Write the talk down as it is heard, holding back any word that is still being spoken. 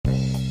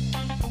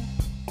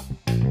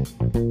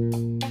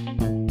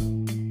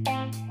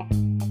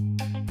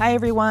Hi,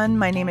 everyone.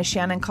 My name is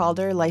Shannon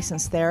Calder,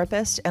 licensed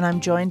therapist, and I'm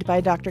joined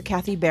by Dr.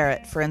 Kathy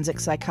Barrett, forensic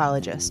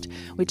psychologist.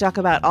 We talk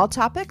about all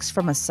topics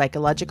from a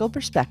psychological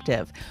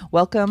perspective.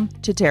 Welcome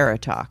to Terror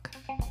Talk.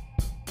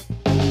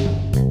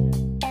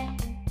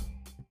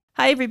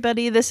 Hi,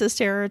 everybody. This is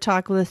Terror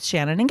Talk with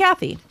Shannon and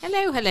Kathy.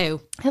 Hello,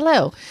 hello.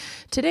 Hello.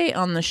 Today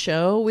on the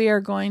show, we are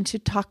going to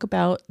talk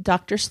about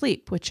Dr.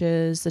 Sleep, which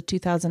is the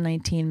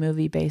 2019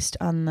 movie based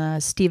on the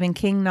Stephen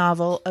King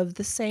novel of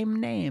the same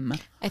name.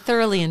 I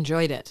thoroughly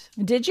enjoyed it.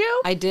 Did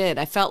you? I did.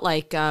 I felt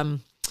like,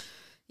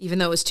 even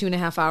though it was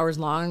 2.5 hours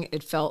long,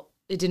 it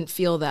didn't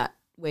feel that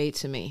way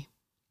to me.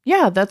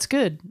 Yeah, that's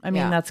good. I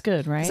mean, that's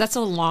good, right? 'Cause that's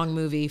a long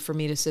movie for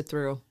me to sit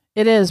through.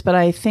 It is, but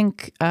I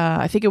think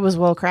it was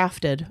well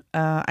crafted.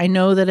 I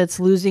know that it's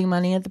losing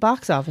money at the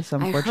box office,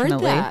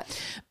 unfortunately. I heard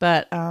that.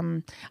 But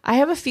I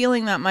have a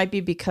feeling that might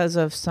be because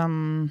of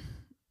some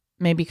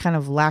maybe kind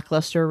of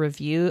lackluster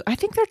review. I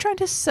think they're trying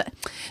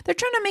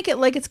to make it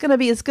like it's going to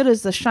be as good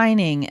as The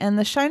Shining, and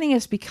The Shining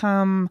has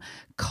become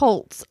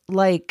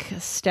cult-like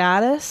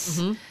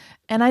status,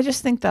 and I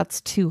just think that's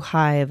too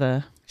high of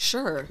a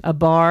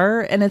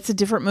bar, and it's a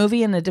different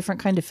movie and a different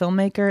kind of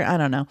filmmaker. I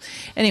don't know.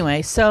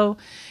 Anyway, so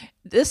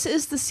this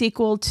is the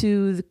sequel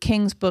to the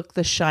King's book,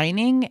 The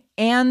Shining,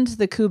 and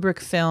the Kubrick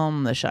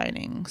film, The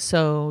Shining.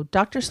 So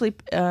Dr.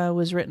 Sleep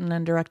was written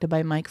and directed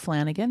by Mike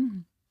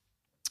Flanagan,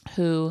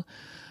 who,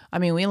 I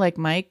mean, we like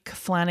Mike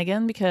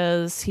Flanagan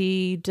because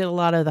he did a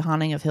lot of The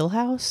Haunting of Hill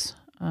House,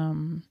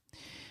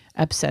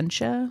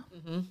 Absentia.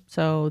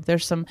 So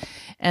there's some,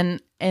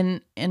 and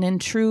in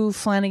true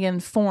Flanagan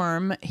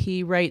form,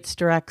 he writes,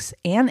 directs,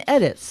 and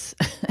edits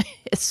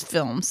his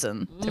films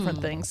and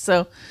different things.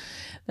 So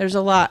there's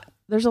a lot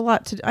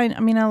to. I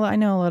mean, I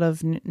know a lot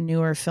of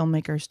newer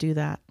filmmakers do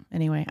that.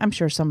 Anyway, I'm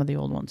sure some of the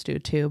old ones do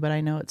too, but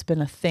I know it's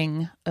been a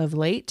thing of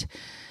late.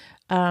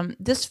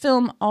 This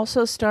film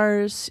also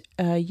stars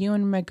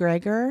Ewan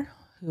McGregor,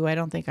 who I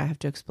don't think I have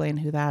to explain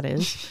who that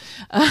is,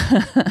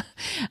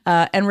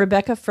 and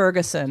Rebecca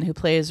Ferguson, who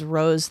plays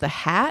Rose the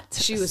Hat.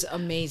 She was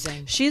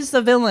amazing. She's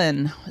the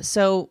villain.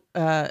 So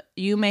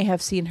you may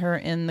have seen her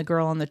in The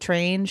Girl on the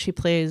Train. She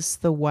plays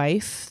the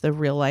wife, the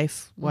real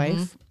life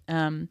wife.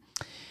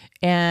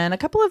 And a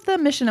couple of the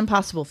Mission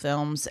Impossible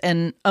films,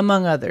 and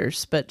among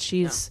others. But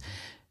she's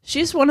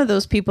one of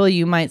those people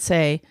you might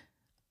say,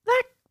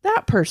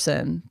 that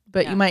person,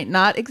 but you might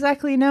not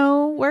exactly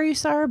know where you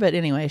saw her. But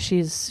anyway,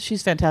 she's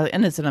fantastic,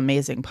 and it's an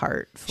amazing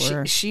part for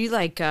her. She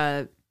like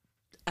I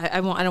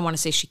don't want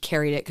to say she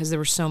carried it because there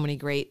were so many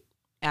great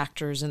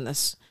actors in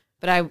this,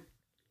 but I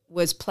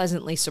was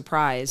pleasantly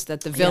surprised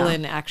that the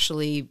villain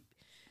actually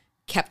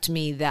kept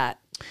me that.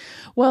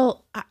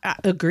 Well, I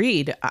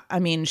agreed. I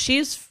mean,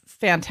 she's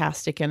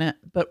fantastic in it.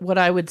 But what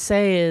I would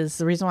say is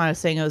the reason why I was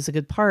saying it was a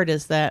good part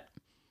is that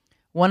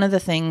one of the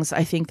things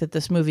I think that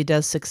this movie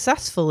does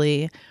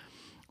successfully,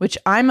 which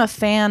I'm a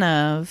fan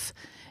of,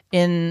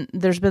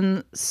 there's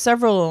been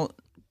several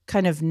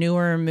kind of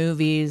newer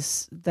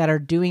movies that are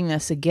doing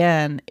this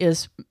again,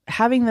 is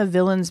having the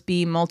villains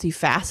be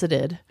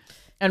multifaceted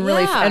and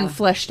really and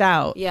fleshed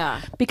out.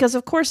 Yeah. Because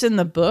of course in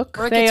the book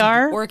or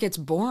it gets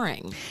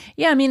boring.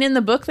 Yeah, I mean in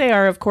the book they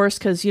are, of course,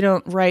 because you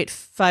don't write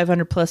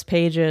 500 plus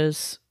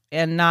pages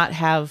and not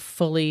have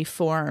fully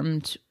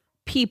formed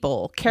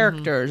people,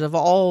 characters of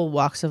all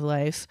walks of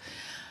life.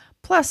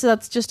 Plus,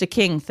 that's just a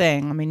King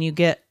thing. I mean,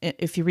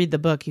 if you read the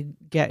book, you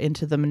get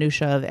into the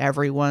minutia of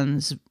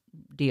everyone's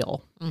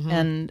deal.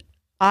 And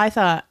I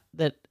thought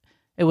that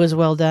it was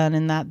well done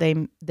in that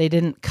they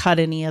didn't cut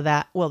any of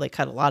that. Well, they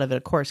cut a lot of it,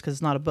 of course, because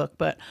it's not a book,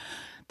 but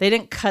they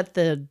didn't cut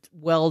the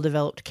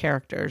well-developed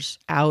characters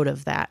out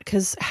of that.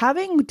 Because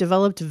having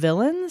developed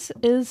villains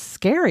is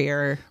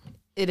scarier.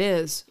 It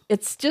is.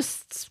 It's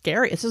just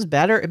scary. It's just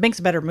better. It makes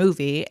a better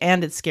movie,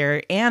 and it's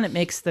scary, and it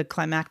makes the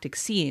climactic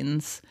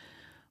scenes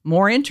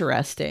more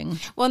interesting.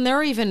 Well, and there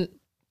are even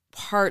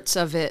parts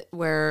of it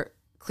where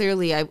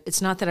clearly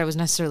it's not that I was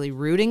necessarily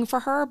rooting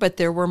for her, but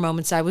there were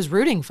moments I was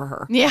rooting for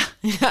her. Yeah.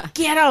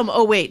 Get him.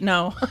 Oh, wait,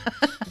 no.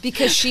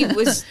 Because she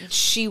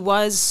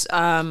was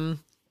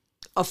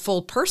a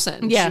full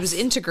person. Yes. She was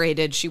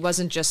integrated. She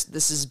wasn't just,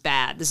 this is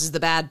bad. This is the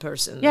bad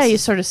person. Yeah, you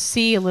sort of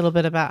see a little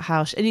bit about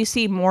how, and you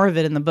see more of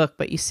it in the book,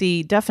 but you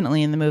see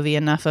definitely in the movie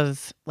enough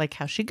of like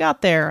how she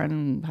got there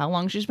and how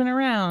long she's been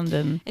around.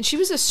 And she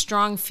was a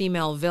strong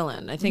female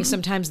villain. I think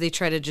sometimes they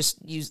try to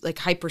just use like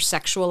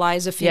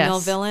hypersexualize a female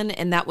villain,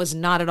 and that was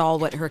not at all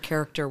what her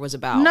character was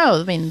about. No,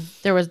 I mean,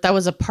 that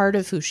was a part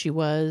of who she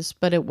was,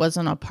 but it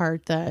wasn't a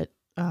part that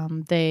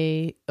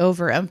they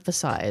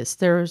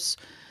overemphasized.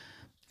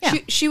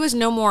 She was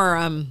no more,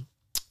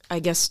 I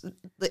guess,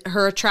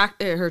 her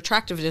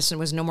attractiveness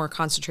was no more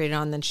concentrated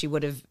on than she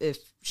would have if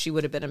she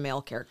would have been a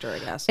male character, I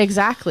guess.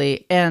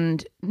 Exactly.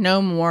 And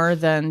no more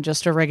than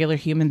just a regular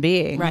human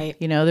being. Right.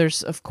 You know,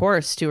 there's, of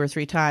course, 2 or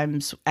 3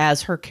 times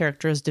as her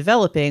character is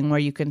developing where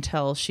you can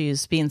tell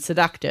she's being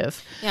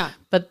seductive. Yeah.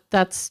 But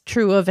that's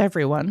true of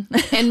everyone.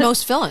 And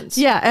most villains.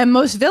 Yeah. And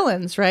most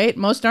villains, right?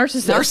 Most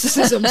narcissists.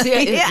 Narcissisms. Yeah.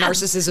 Yeah.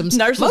 Narcissisms.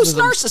 Most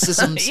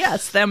narcissisms.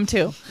 Yes, them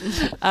too.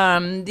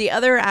 The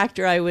other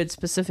actor I would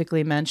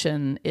specifically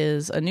mention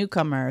is a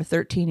newcomer,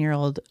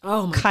 13-year-old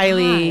Oh my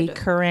Kylie God.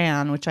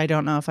 Curran, which I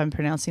don't know if I'm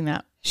pronouncing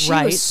that She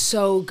right. was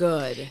so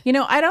good. You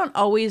know, I don't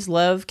always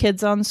love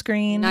kids on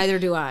screen. Neither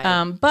do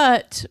I.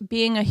 But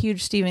being a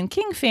huge Stephen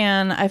King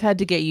fan, I've had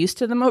to get used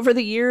to them over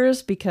the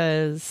years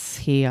because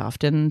he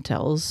often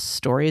tells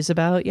stories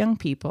about young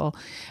people.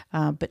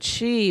 But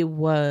she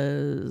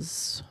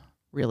was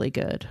really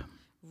good.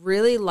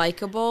 Really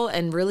likable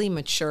and really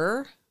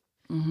mature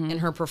in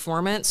her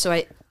performance.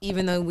 So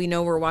even though we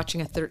know we're watching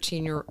a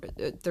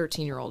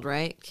 13-year-old,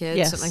 right? Kid,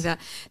 Yes. something like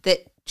that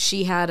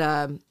she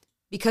had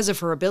because of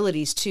her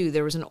abilities too,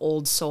 there was an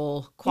old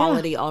soul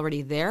quality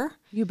already there.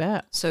 You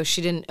bet. So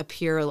she didn't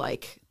appear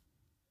like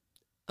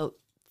a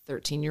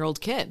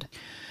 13-year-old kid.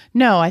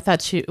 No, I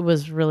thought she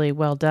was really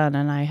well done,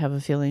 and I have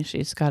a feeling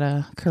she's got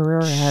a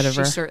career ahead of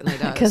her. She certainly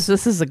does. Because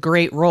this is a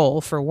great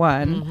role, for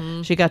one.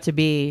 Mm-hmm. She got to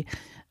be,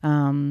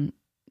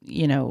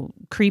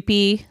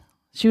 creepy.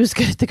 She was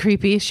good at the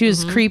creepy. She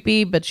was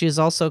creepy, but she was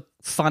also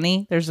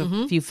funny. There's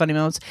a few funny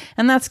moments.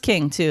 And that's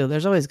King, too.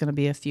 There's always going to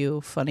be a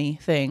few funny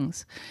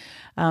things.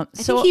 I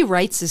think he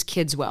writes his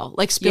kids well,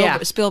 like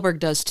Spielberg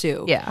does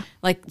too. Yeah.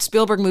 Like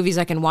Spielberg movies,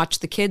 I can watch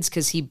the kids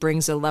because he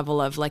brings a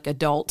level of like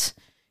adult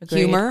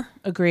humor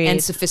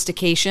and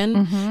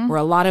sophistication where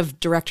a lot of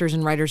directors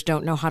and writers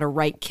don't know how to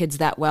write kids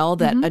that well,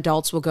 that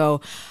adults will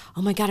go,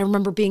 oh my God, I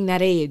remember being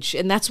that age.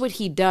 And that's what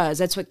he does.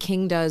 That's what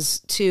King does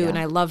too. Yeah. And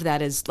I love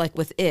that is like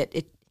with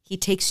he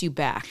takes you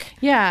back.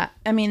 Yeah.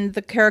 I mean,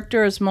 the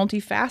character is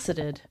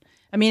multifaceted.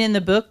 I mean, in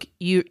the book,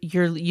 you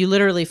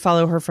literally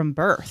follow her from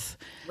birth.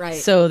 Right.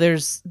 So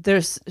there's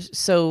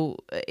to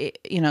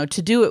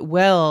do it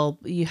well,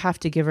 you have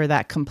to give her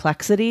that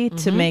complexity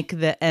to make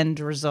the end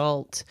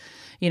result,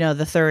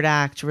 the third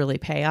act really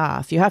pay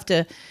off. You have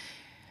to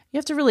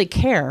really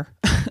care,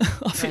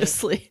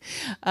 obviously.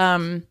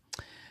 Right.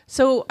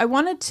 So I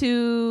wanted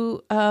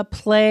to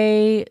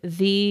play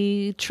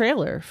the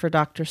trailer for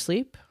Dr.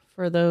 Sleep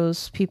for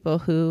those people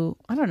who,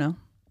 I don't know.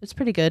 It's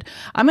pretty good.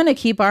 I'm going to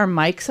keep our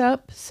mics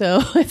up.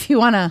 So if you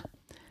want to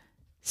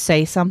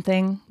say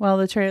something while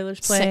the trailer's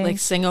playing.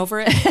 Sing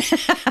over it.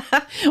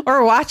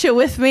 Or watch it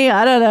with me.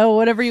 I don't know.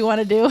 Whatever you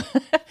want to do.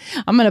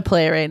 I'm going to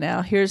play it right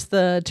now. Here's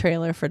the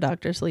trailer for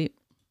Dr. Sleep.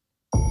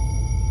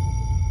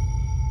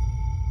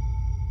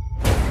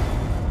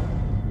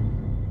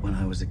 When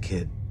I was a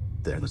kid,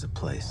 there was a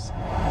place.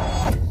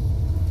 A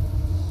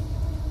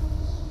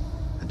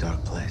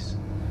dark place.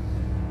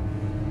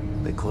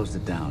 They closed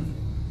it down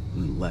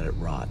and let it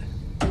rot.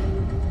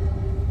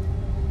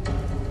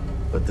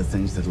 But the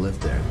things that lived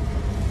there...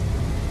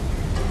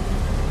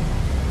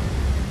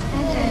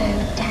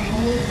 Hello,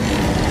 Danny.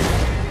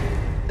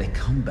 They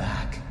come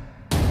back.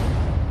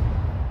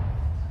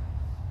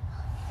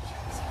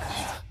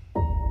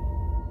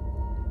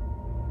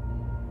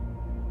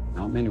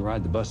 Not many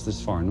ride the bus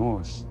this far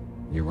north.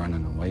 You're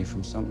running away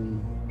from something?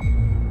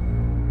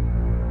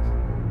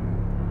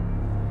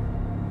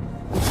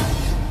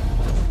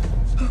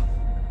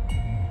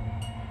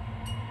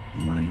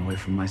 I'm running away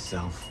from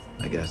myself,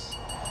 I guess.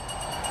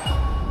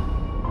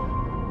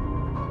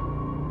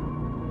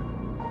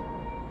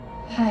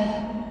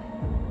 Hi.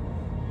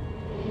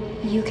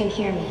 You can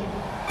hear me.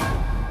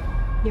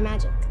 You're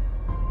magic.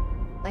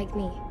 Like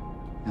me.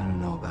 I don't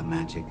know about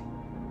magic.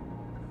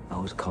 I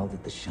always called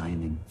it the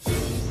Shining.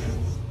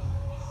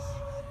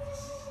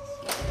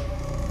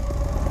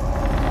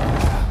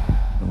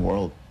 The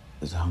world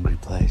is a hungry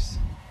place.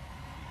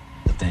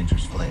 A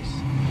dangerous place.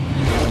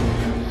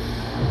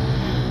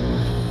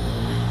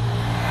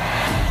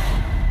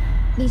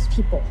 These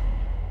people,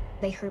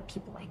 they hurt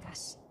people like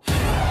us.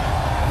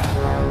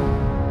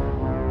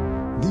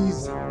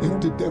 These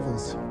empty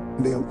devils,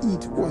 they'll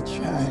eat what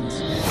shines.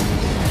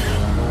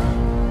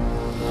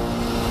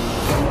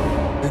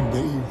 And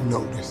they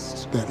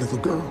noticed that little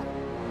girl.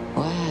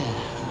 Well,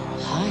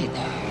 hi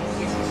there.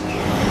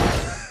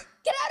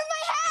 Get out of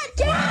my head!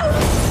 Get out!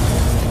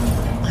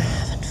 I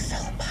haven't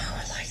felt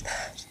power like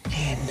that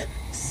in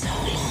so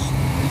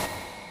long.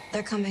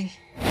 They're coming.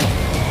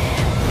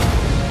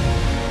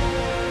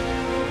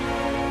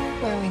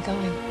 Where are we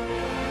going?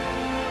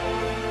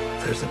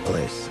 There's a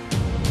place.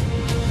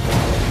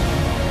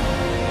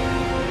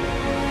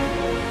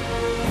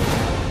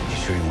 You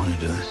sure you want to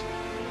do this?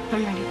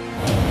 I'm ready.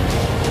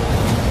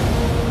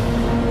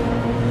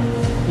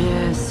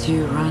 Yes,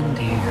 you run,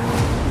 dear.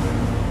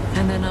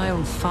 And then I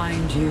will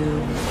find you.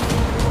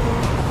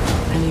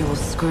 And you will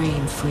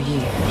scream for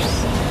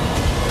years.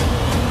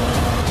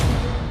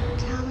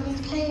 Come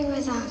and play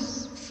with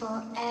us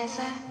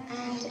forever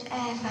and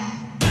ever.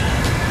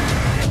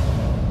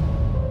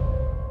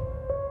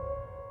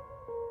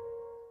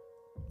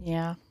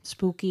 Yeah.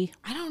 Spooky.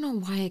 I don't know know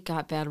why it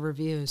got bad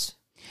reviews.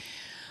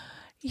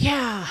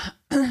 Yeah.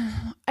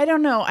 I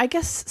don't know. I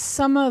guess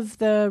some of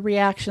the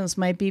reactions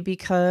might be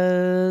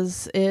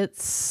because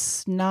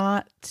it's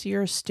not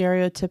your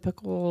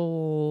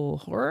stereotypical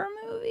horror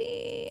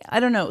movie. I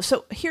don't know.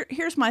 So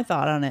here's my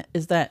thought on it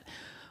is that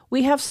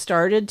we have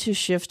started to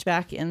shift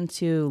back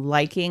into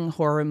liking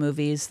horror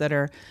movies that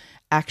are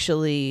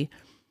actually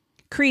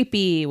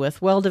creepy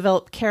with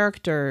well-developed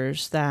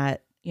characters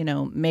that, you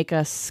know, make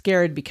us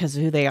scared because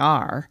of who they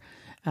are.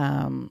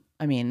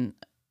 I mean,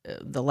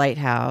 The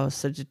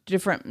Lighthouse, a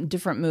different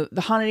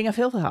The Haunting of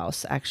Hill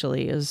House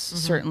actually is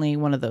certainly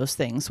one of those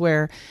things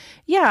where,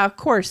 yeah, of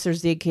course,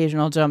 there's the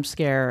occasional jump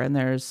scare and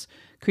there's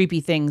creepy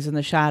things in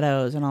the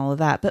shadows and all of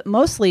that. But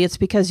mostly it's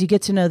because you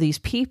get to know these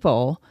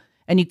people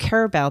and you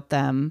care about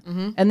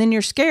them, and then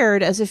you're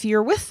scared as if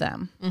you're with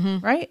them,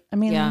 right? I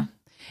mean, Yeah.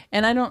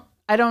 And I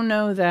don't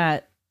know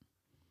that.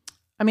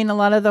 I mean, a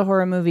lot of the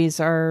horror movies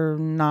are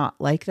not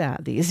like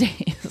that these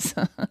days.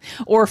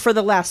 Or for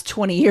the last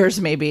 20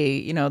 years,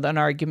 maybe, you know, an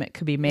argument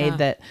could be made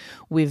that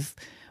we've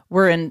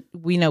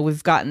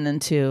gotten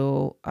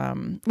into,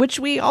 which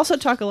we also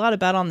talk a lot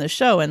about on the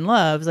show and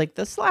love, like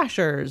the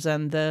slashers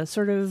and the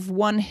sort of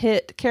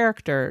one-hit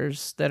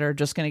characters that are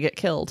just going to get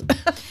killed,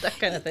 that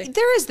kind of thing.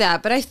 There is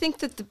that, but I think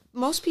that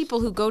most people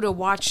who go to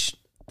watch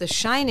The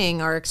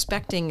Shining are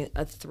expecting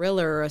a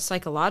thriller, a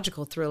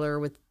psychological thriller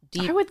with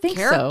deep I would think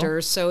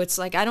characters. So it's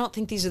like, I don't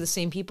think these are the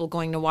same people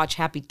going to watch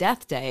Happy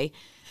Death Day.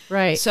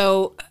 Right.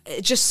 So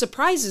it just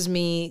surprises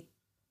me,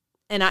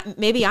 and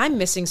maybe I'm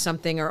missing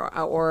something,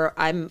 or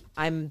I'm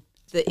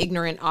the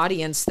ignorant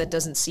audience that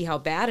doesn't see how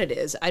bad it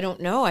is. I don't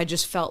know. I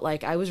just felt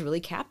like I was really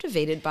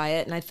captivated by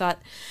it, and I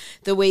thought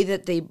the way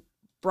that they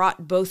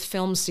brought both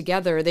films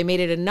together, they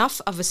made it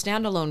enough of a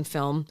standalone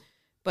film,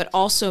 but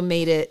also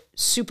made it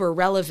super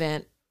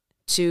relevant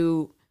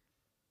to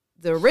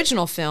the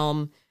original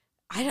film.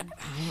 I don't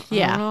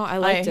know. I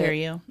liked it.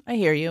 I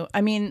hear you. I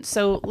mean,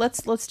 so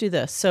let's do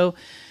this. So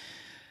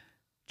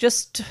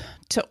just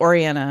to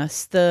orient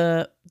us,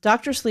 the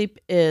Dr. Sleep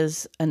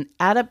is an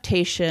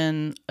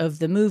adaptation of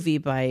the movie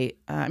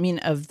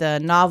of the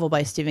novel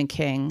by Stephen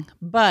King,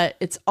 but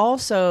it's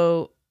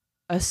also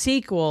a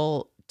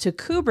sequel to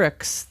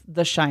Kubrick's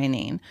The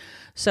Shining.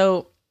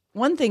 So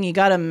one thing you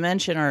got to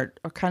mention or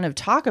kind of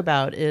talk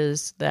about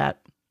is that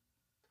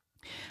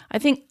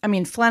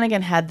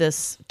Flanagan had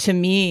this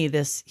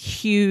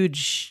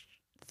huge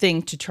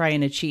thing to try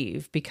and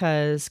achieve,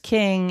 because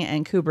King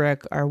and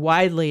Kubrick are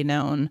widely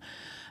known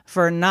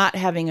for not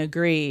having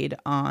agreed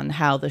on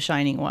how The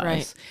Shining was.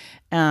 Right.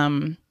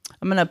 I'm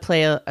going to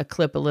play a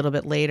clip a little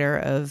bit later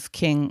of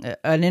King,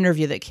 an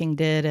interview that King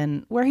did,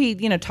 and where he,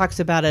 talks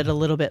about it a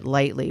little bit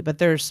lightly, but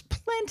there's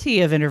plenty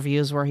of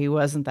interviews where he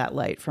wasn't that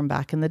light from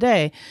back in the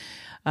day.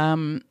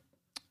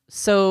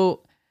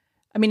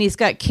 He's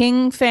got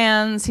King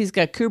fans, he's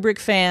got Kubrick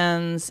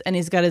fans, and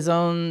he's got his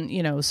own,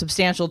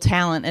 substantial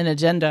talent and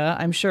agenda,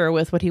 I'm sure,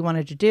 with what he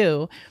wanted to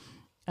do.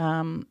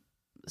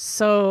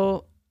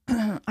 So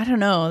I don't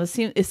know.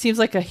 It seems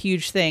like a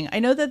huge thing. I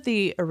know that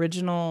the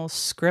original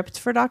script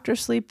for Dr.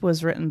 Sleep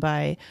was written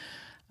by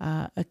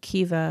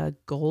Akiva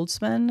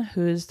Goldsman,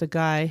 who is the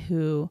guy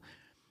who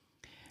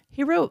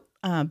he wrote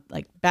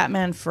like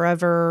Batman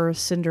Forever,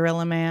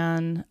 Cinderella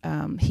Man,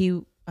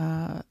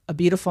 A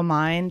Beautiful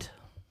Mind.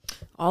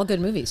 All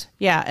good movies.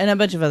 Yeah, and a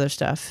bunch of other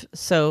stuff.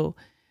 So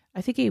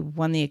I think he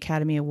won the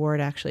Academy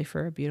Award actually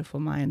for A Beautiful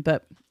Mind.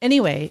 But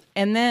anyway,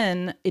 and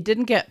then it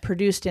didn't get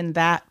produced in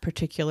that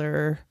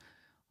particular,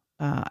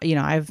 I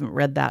haven't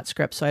read that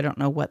script, so I don't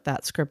know what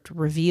that script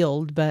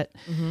revealed. But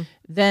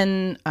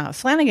then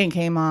Flanagan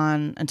came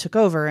on and took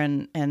over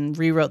and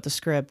rewrote the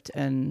script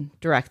and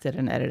directed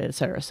and edited, et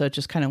cetera. So it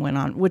just kind of went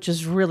on, which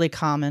is really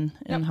common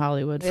in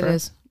Hollywood for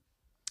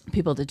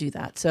people to do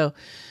that. So...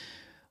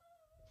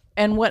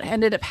 And what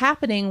ended up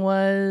happening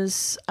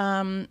was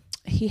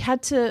he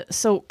had to...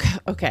 So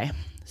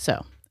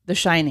The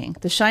Shining.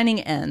 The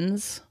Shining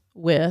ends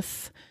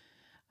with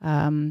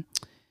the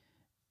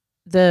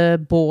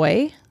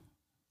boy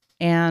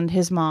and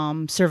his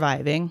mom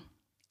surviving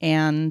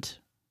and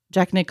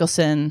Jack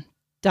Nicholson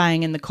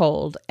dying in the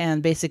cold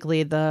and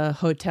basically the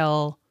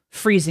hotel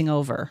freezing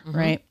over,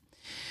 right?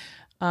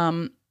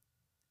 Now,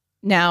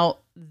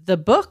 the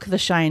book, The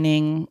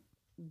Shining,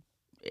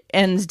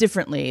 ends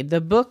differently.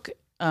 The book...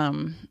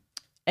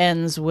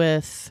 ends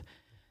with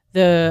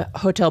the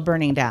hotel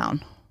burning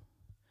down.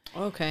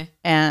 Okay.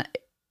 And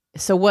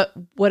so what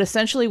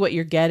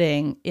you're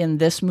getting in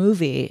this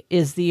movie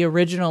is the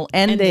original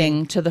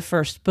ending to the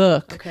first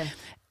book. Okay.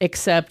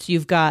 Except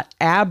you've got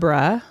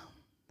Abra,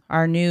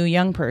 our new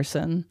young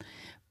person,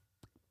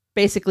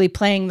 basically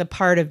playing the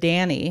part of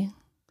Danny,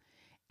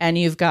 and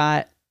you've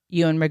got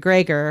Ewan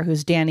McGregor,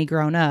 who's Danny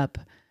grown up,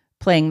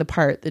 playing the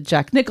part that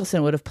Jack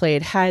Nicholson would have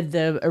played had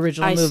the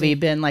original movie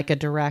been like a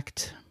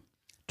direct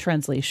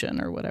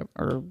translation or whatever,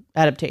 or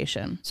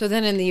adaptation. So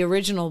then in the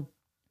original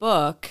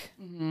book,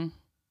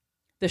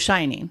 The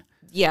Shining.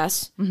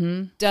 Yes.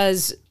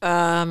 Does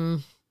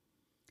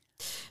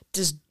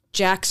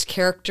Jack's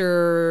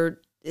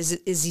character, is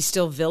he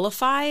still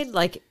vilified?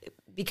 Like,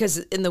 because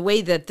in the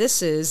way that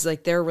this is,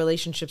 like, their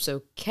relationship's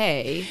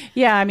okay.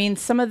 Yeah, I mean,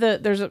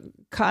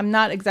 I'm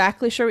not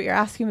exactly sure what you're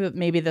asking, but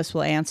maybe this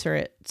will answer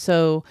it.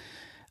 So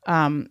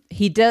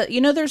he does,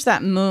 there's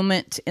that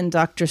moment in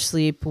Dr.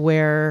 Sleep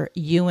where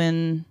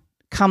Ewan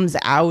comes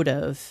out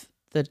of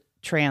the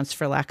trance,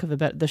 for lack of a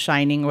better, the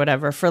shining or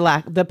whatever,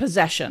 the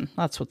possession.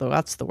 That's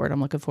the word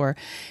I'm looking for.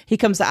 He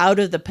comes out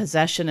of the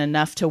possession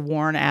enough to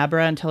warn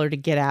Abra and tell her to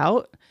get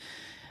out.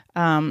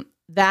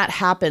 That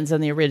happens in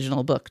the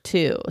original book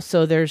too.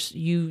 So there's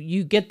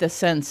you get the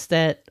sense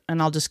that,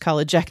 and I'll just call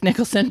it Jack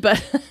Nicholson,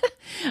 but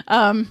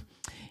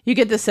you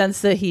get the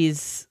sense that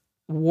he's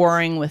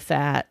warring with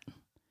that,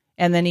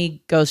 and then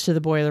he goes to the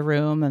boiler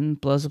room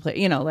and blows the place.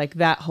 Like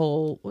that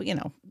whole,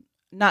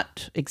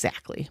 not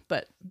exactly,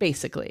 but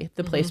basically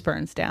the place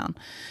burns down.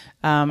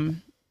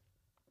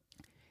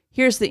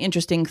 Here's the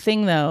interesting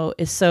thing, though,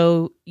 is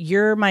so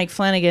you're Mike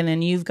Flanagan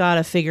and you've got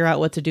to figure out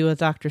what to do with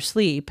Dr.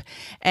 Sleep.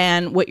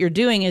 And what you're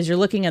doing is you're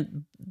looking at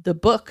the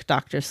book,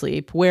 Dr.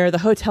 Sleep, where the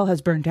hotel has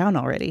burned down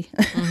already.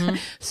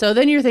 So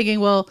then you're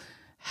thinking, well,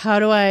 what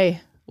do I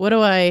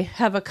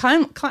have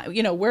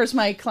where's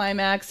my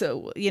climax?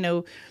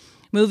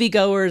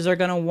 Moviegoers are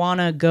going to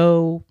want to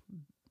go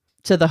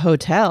to the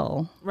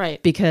hotel.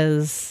 Right.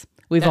 Because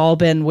we've all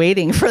been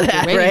waiting for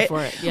that, right?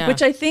 For it, yeah.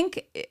 Which I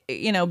think,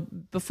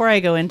 before I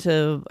go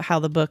into how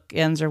the book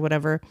ends or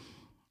whatever,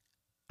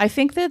 I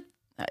think that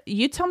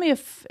you tell me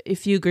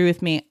if you agree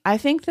with me. I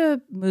think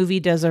the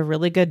movie does a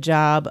really good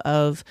job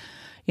of,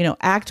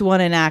 Act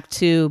 1 and Act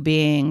 2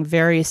 being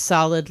very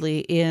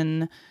solidly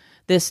in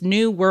this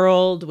new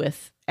world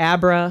with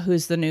Abra,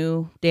 who's the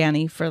new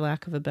Danny, for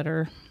lack of a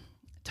better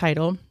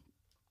title,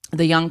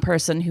 the young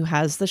person who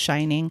has the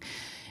shining,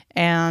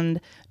 and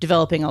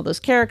developing all those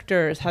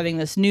characters, having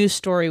this new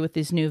story with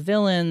these new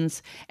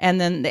villains.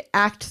 And then the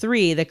Act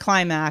 3, the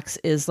climax,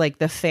 is like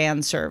the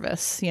fan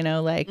service,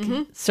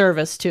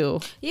 service too.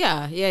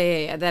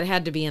 Yeah. That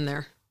had to be in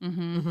there.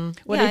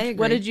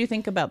 What did you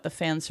think about the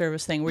fan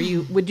service thing?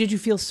 Did you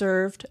feel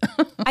served?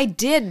 I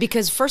did,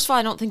 because first of all,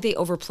 I don't think they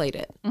overplayed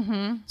it.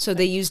 So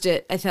they used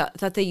it. I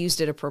thought they used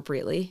it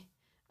appropriately.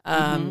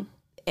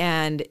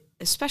 And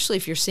especially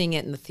if you're seeing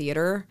it in the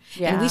theater.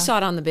 Yeah. And we saw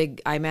it on the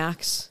big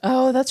IMAX.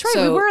 Oh, that's right.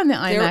 So we were in the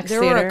IMAX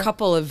there theater. Were a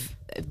couple of,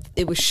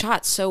 it was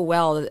shot so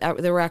well.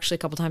 There were actually a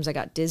couple times I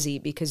got dizzy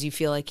because you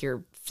feel like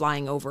you're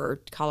flying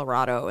over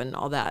Colorado and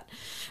all that.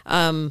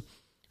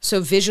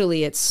 So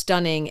visually it's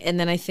stunning. And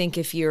then I think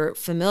if you're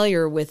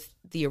familiar with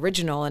the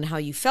original and how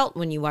you felt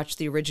when you watched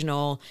the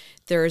original,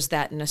 there's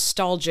that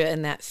nostalgia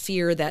and that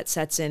fear that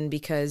sets in,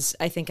 because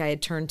I think I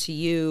had turned to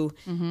you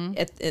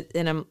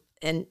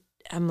and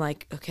I'm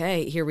like,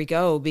 okay, here we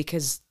go,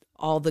 because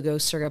all the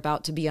ghosts are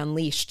about to be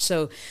unleashed.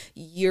 So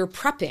you're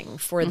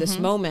prepping for this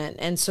moment.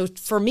 And so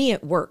for me,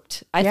 it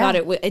worked. I thought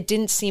it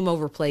didn't seem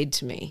overplayed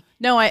to me.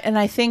 No,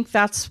 I think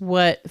that's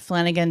what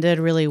Flanagan did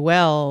really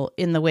well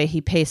in the way he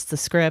paced the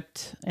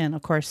script, and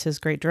of course his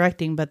great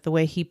directing, but the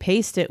way he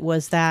paced it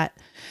was that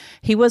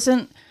he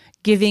wasn't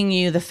giving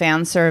you the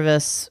fan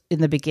service in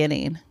the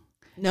beginning.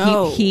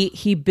 No,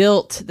 he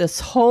built this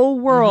whole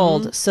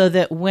world so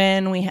that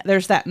when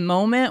there's that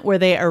moment where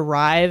they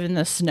arrive in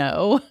the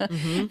snow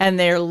and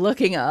they're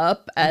looking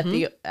up at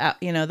the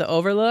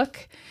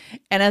overlook,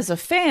 and as a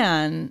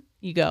fan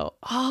you go,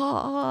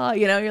 oh,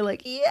 you're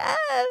like,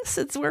 yes,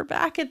 we're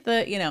back at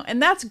the,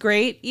 and that's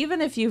great.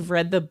 Even if you've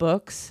read the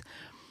books,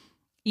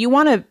 you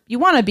want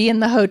to be in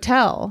the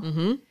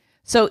hotel.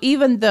 So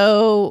even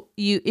though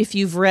if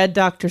you've read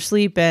Dr.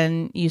 Sleep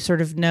and you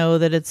sort of know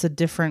that it's a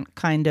different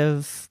kind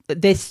of,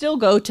 they still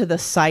go to the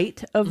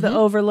site of the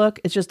overlook.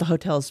 It's just the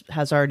hotel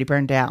has already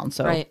burned down.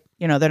 So,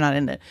 they're not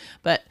in it.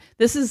 But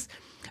this is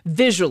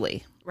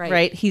visually,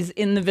 right? He's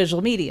in the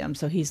visual medium.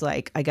 So he's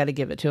like, I got to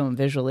give it to him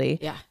visually.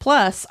 Yeah.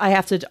 Plus I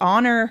have to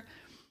honor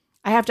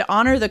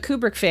the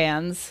Kubrick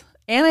fans,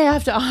 and I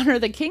have to honor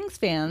the King's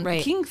fans.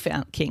 Right. King's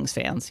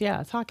fans.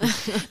 Yeah, it's hockey.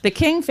 The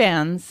King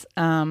fans.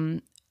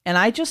 And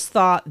I just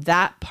thought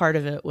that part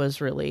of it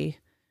was really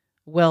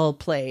well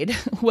played,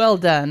 well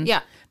done.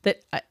 Yeah.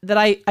 That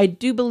I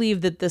do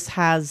believe that this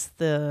has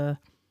the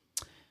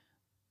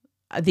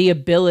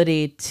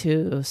ability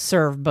to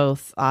serve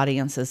both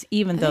audiences,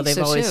 even though they've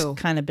always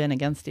kind of been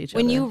against each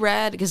other. When you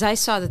read, because I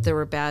saw that there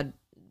were bad,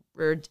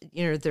 or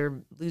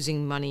they're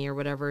losing money or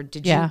whatever.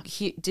 Did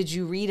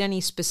you read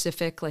any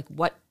specific, like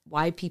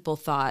why people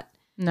thought?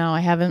 No, I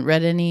haven't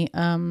read any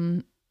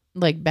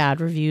like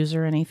bad reviews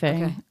or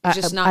anything. Okay.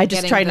 I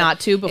just try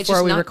not to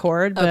before we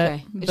record.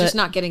 But, it's just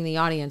not getting the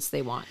audience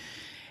they want.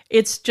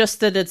 It's just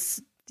that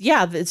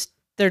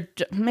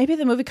maybe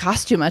the movie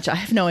cost too much. I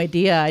have no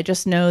idea. I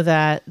just know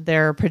that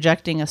they're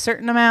projecting a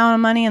certain amount of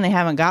money and they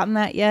haven't gotten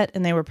that yet.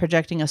 And they were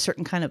projecting a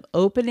certain kind of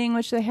opening,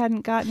 which they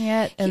hadn't gotten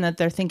yet. And that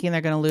they're thinking they're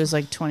going to lose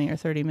like 20 or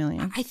 30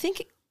 million. I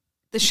think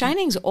The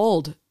Shining's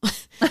old.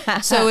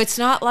 So it's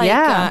not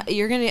like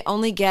you're going to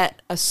only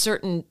get a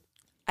certain,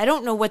 I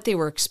don't know what they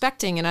were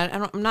expecting. And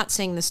I'm not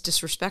saying this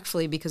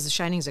disrespectfully because The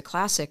Shining's a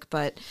classic,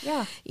 but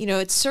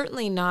it's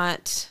certainly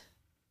not.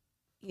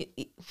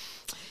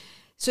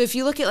 So if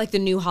you look at like the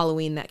new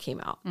Halloween that came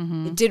out,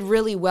 it did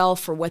really well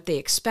for what they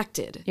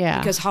expected. Yeah.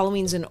 Because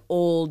Halloween's an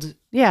old,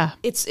 Yeah.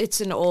 it's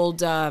an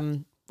old,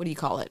 what do you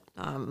call it?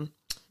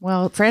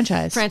 Well,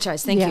 franchise.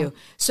 Franchise. Thank you.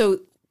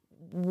 So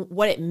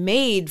what it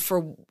made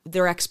for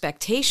their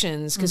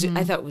expectations, because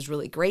I thought it was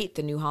really great,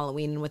 the new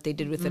Halloween and what they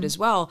did with it as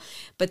well.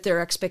 But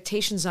their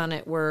expectations on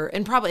it were,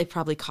 and it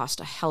probably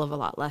cost a hell of a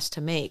lot less to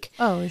make.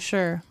 Oh,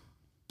 sure.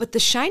 But The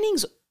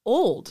Shining's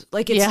old.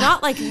 Like, it's Yeah.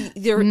 not like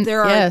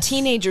there are Yes.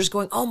 teenagers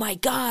going, oh my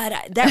God,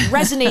 that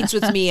resonates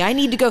with me. I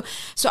need to go.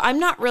 So I'm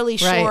not really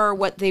sure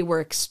what they were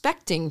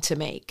expecting to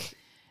make.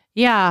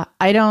 Yeah.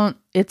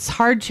 It's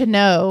hard to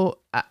know.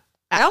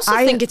 I also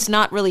think it's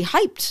not really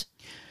hyped.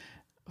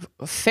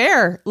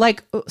 Fair.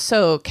 Like,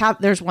 so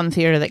there's one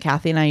theater that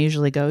Kathy and I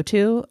usually go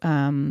to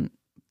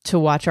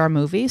watch our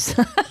movies.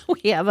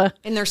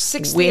 And there's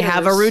 6 we theaters.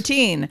 have a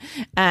routine.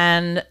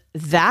 And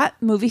that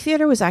movie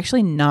theater was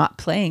actually not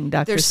playing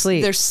Dr.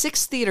 Sleep. There's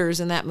 6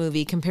 theaters in that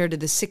movie compared to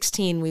the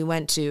 16 we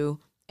went to.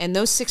 And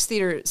those 6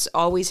 theaters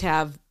always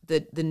have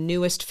the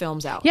newest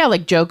films out. Yeah,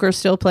 like Joker's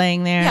still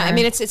playing there. Yeah, I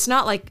mean, it's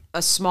not like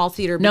a small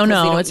theater. No,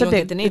 because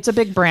it's a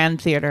big brand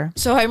theater.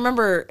 So I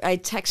remember I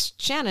text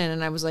Shannon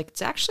and I was like,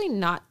 it's actually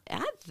not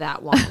at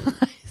that one.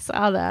 I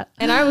saw that.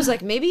 And I was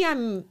like, maybe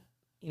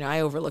I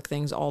overlook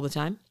things all the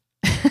time.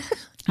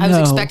 I was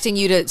No. expecting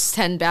you to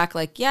send back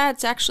like, yeah,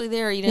 it's actually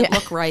there. You didn't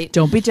look right.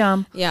 Don't be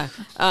dumb. Yeah.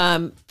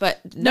 But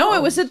No,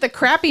 it was at the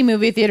crappy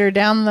movie theater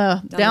down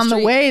the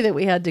street. way that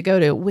we had to go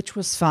to, which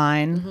was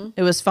fine.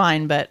 It was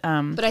fine, but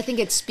But I think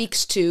it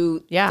speaks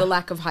to Yeah. the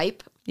lack of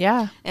hype.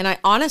 yeah. And I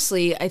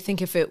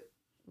think if it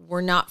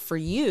were not for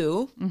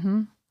you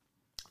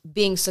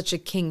being such a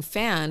King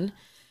fan,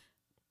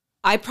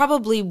 I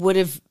probably would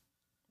have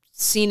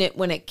seen it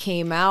when it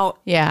came out.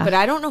 Yeah. But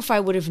I don't know if I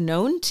would have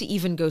known to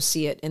even go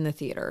see it in the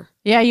theater.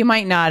 Yeah, you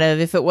might not have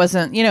if it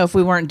wasn't, if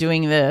we weren't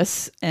doing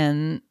this,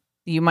 and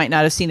you might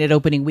not have seen it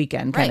opening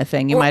weekend kind of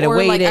thing. You might have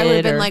waited. Like, I would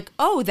have been like,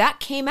 oh, that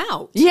came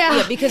out.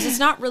 Yeah. Because it's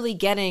not really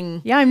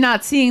getting. Yeah, I'm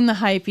not seeing the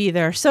hype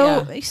either.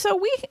 So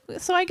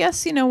I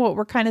guess, what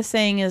we're kind of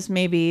saying is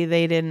maybe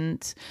they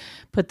didn't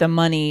put the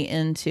money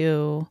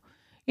into,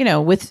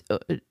 with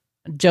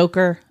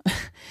Joker.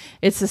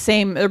 It's the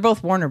same. They're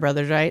both Warner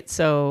Brothers, right?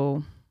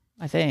 So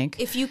I think.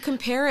 If you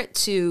compare it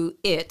to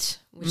It,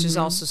 which is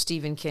also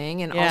Stephen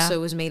King and also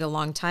was made a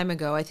long time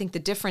ago, I think the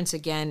difference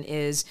again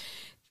is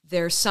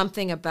there's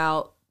something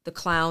about the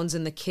clowns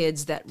and the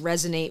kids that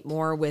resonate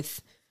more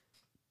with.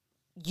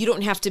 You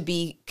don't have to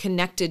be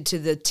connected to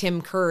the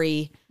Tim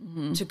Curry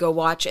to go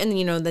watch. And,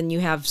 then you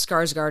have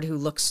Skarsgård who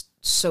looks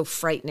so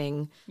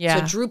frightening. Yeah.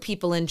 So it drew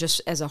people in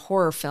just as a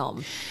horror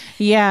film.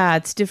 Yeah,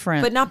 it's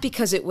different. But not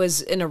because it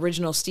was an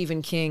original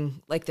Stephen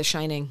King, like The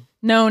Shining.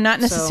 No, not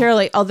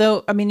necessarily.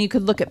 Although, I mean, you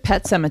could look at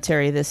Pet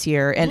Sematary this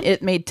year, and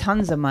it made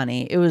tons of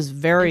money. It was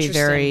very,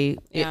 very,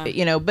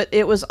 but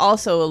it was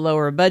also a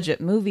lower budget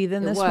movie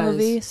than this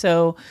movie.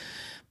 So,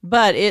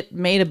 but it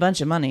made a bunch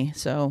of money.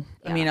 So,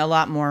 I mean, a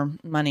lot more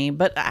money.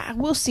 But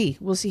we'll see.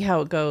 We'll see how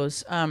it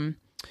goes.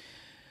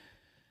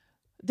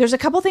 There's a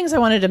couple things I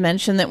wanted to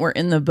mention that were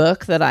in the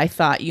book that I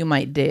thought you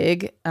might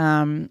dig.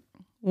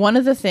 One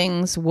of the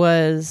things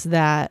was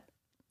that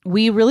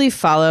we really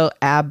follow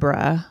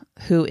Abra,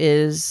 who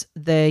is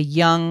the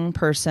young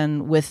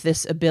person with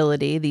this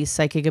ability, these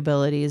psychic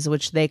abilities,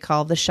 which they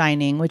call the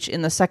Shining, which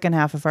in the second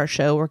half of our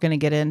show, we're going to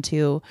get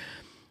into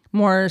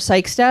more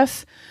psych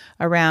stuff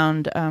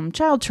around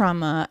child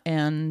trauma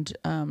and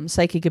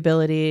psychic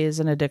abilities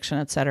and addiction,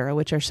 et cetera,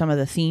 which are some of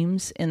the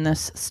themes in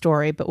this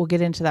story. But we'll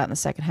get into that in the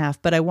second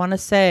half. But I want to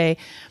say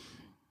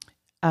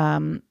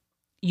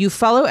you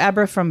follow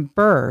Abra from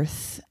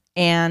birth,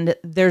 and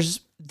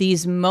there's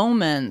these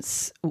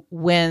moments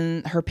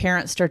when her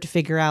parents start to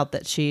figure out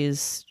that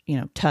she's,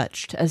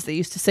 touched, as they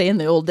used to say in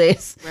the old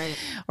days, right,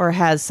 or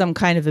has some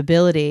kind of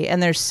ability.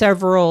 And there's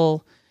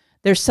several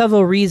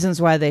reasons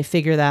why they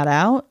figure that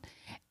out.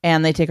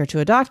 And they take her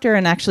to a doctor,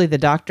 and actually the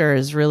doctor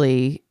is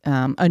really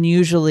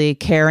unusually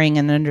caring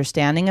and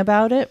understanding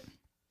about it.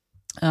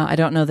 I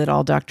don't know that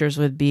all doctors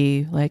would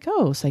be like,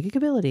 oh, psychic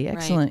ability,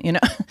 excellent,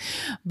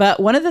 But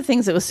one of the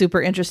things that was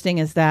super interesting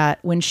is that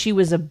when she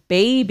was a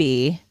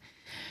baby,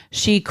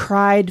 she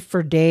cried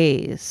for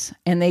days,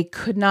 and they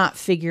could not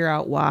figure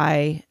out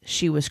why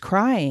she was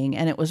crying.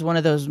 And it was one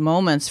of those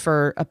moments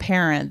for a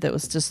parent that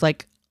was just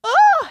like,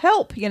 oh,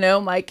 help,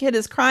 my kid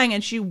is crying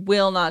and she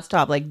will not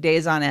stop, like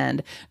days on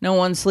end. No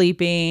one's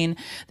sleeping.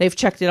 They've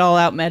checked it all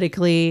out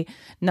medically.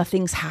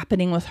 Nothing's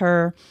happening with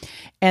her.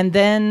 And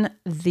then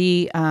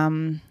the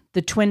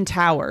Twin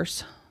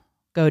Towers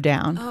go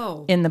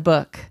down in the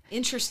book.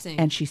 Interesting.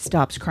 And she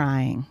stops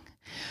crying.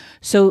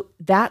 So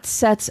that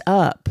sets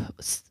up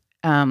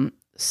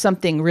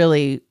something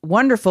really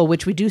wonderful,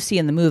 which we do see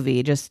in the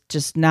movie,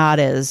 just not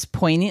as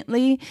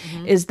poignantly,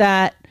 is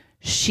that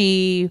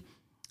she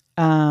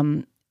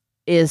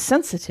is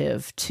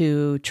sensitive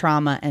to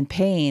trauma and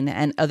pain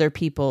and other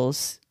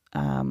people's,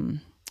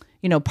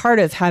 part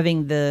of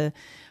having the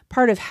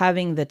part of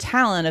having the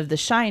talent of The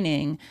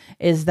Shining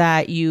is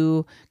that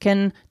you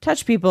can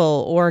touch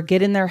people or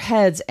get in their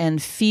heads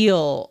and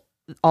feel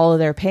all of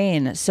their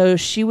pain. So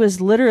she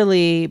was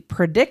literally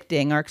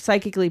predicting or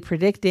psychically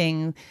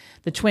predicting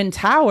the Twin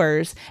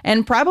Towers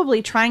and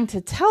probably trying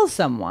to tell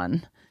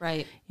someone,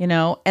 Right. you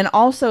know, and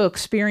also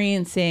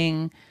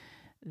experiencing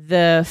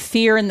the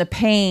fear and the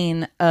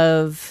pain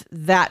of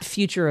that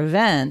future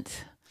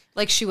event.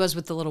 Like she was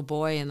with the little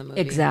boy in the movie.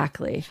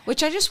 Exactly.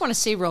 Which I just want to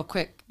say real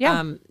quick.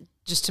 Yeah.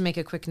 Just to make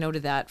a quick note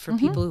of that for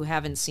people who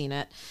haven't seen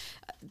it.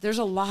 There's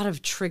a lot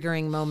of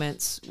triggering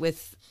moments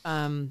with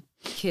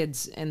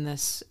kids in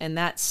this, and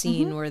that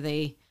scene where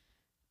they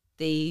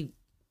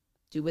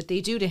do what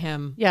they do to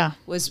him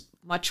was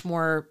much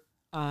more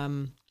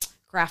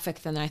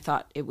graphic than I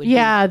thought it would be.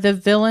 Yeah, the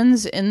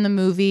villains in the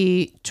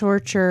movie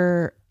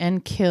torture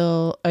and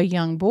kill a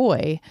young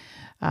boy.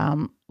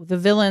 The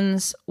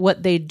villains,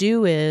 what they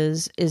do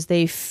is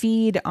they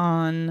feed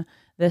on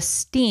the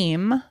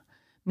steam,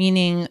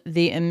 meaning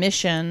the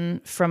emission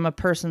from a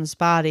person's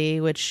body,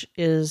 which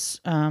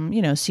is,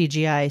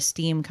 CGI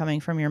steam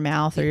coming from your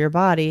mouth or your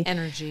body.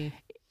 Energy.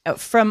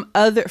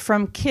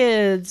 From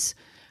kids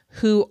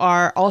who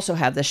also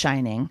have The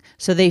Shining.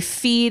 So they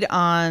feed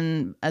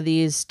on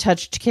these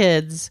touched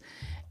kids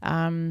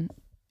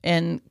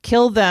and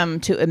kill them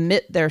to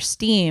emit their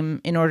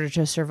steam in order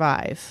to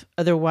survive.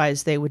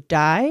 Otherwise, they would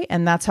die,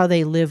 and that's how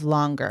they live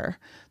longer.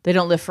 They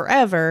don't live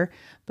forever,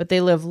 but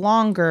they live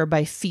longer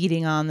by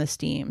feeding on the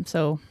steam.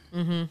 So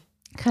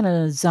kind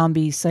of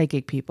zombie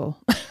psychic people,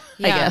 I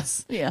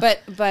guess. Yeah.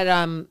 But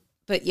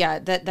yeah,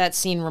 that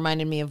scene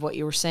reminded me of what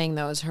you were saying,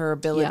 though, is her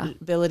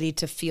ability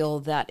to feel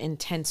that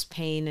intense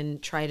pain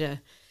and try to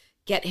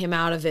get him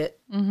out of it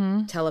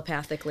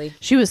telepathically.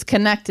 She was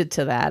connected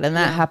to that, and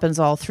that happens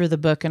all through the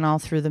book and all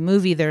through the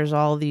movie. There's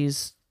all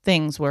these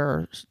things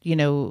where,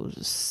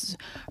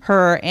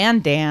 her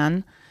and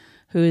Dan,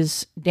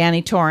 who's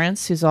Danny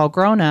Torrance, who's all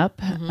grown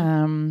up,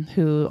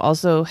 who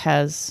also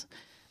has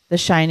the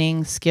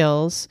Shining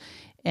skills,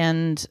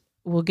 and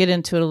we'll get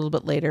into it a little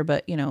bit later,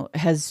 but,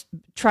 has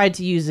tried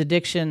to use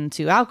addiction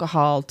to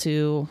alcohol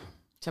to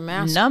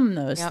mask. numb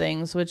those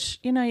things, which,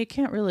 you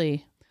can't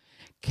really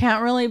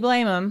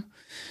blame him.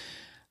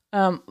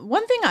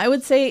 One thing I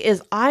would say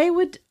is I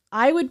would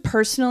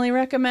personally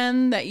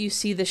recommend that you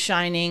see The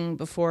Shining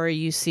before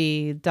you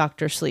see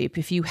Dr. Sleep.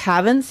 If you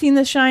haven't seen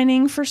The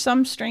Shining for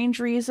some strange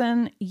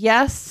reason,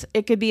 yes,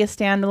 it could be a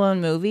standalone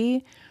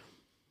movie.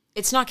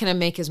 It's not going to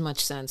make as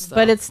much sense, though.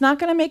 But it's not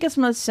going to make as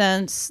much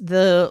sense.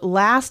 The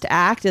last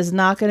act is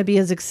not going to be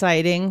as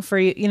exciting for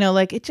you.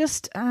 It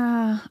just,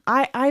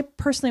 I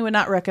personally would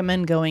not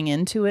recommend going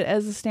into it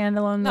as a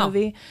standalone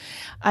movie.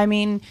 I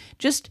mean,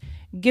 just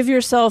give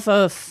yourself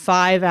a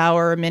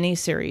 5-hour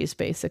miniseries,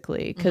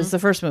 basically, because the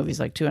first movie's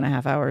like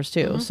 2.5 hours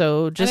too.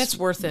 So and it's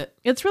worth it.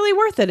 It's really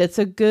worth it. It's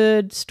a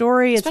good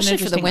story. Especially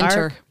it's an for the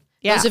winter. arc.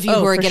 Yeah. Those of you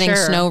who are getting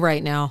snow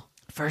right now.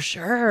 For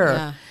sure.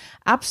 Yeah.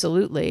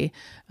 Absolutely.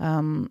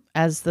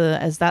 As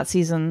that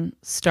season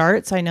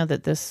starts, I know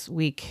that this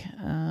week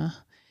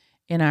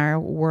in our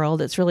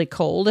world, it's really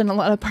cold in a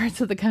lot of parts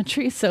of the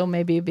country. So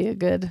maybe it'd be a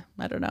good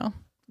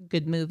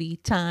movie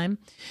time.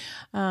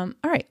 All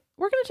right.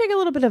 We're going to take a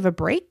little bit of a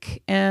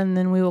break, and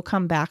then we will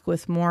come back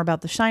with more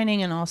about The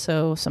Shining and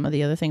also some of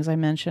the other things I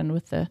mentioned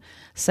with the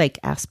psych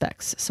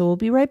aspects. So we'll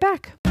be right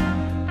back.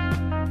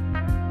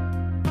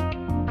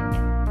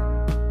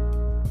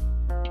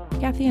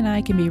 Kathy and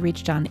I can be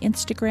reached on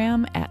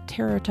Instagram at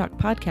Terror Talk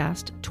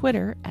Podcast,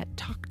 Twitter at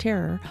Talk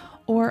Terror,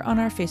 or on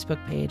our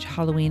Facebook page,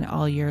 Halloween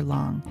All Year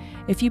Long.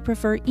 If you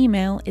prefer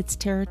email, it's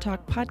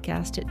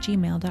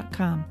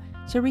terrortalkpodcast@gmail.com.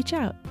 So reach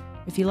out.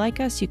 If you like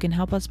us, you can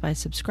help us by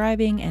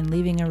subscribing and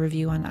leaving a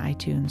review on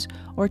iTunes,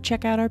 or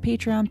check out our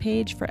Patreon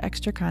page for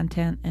extra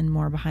content and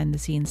more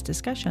behind-the-scenes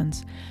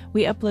discussions.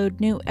 We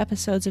upload new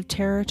episodes of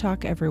Terror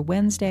Talk every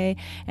Wednesday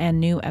and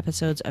new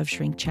episodes of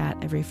Shrink Chat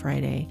every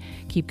Friday.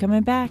 Keep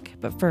coming back,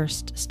 but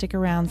first, stick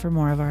around for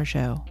more of our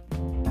show.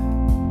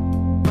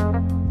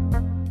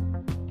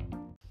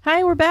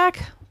 Hi, we're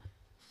back.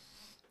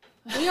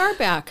 We are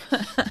back.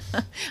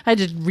 I had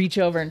to reach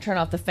over and turn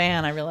off the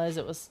fan. I realized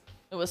it was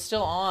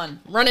still on.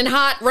 Running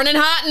hot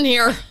in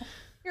here.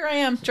 Here I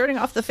am, turning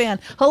off the fan.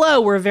 Hello,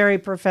 we're a very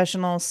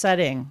professional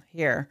setting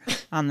here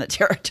on the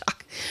Terror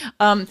Talk.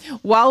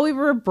 While we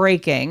were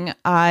breaking,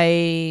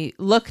 I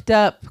looked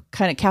up,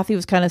 Kathy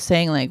was kind of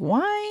saying, like,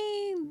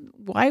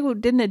 why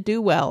didn't it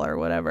do well or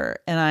whatever?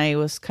 And I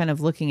was kind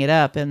of looking it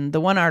up, and the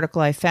one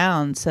article I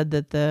found said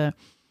that the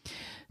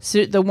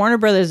Warner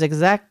Brothers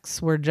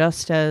execs were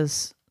just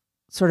as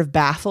sort of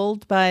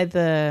baffled by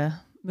the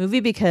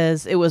movie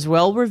because it was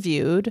well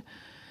reviewed.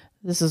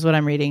 This is what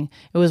I'm reading.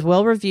 It was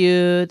well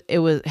reviewed.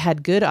 It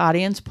had good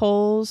audience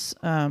polls.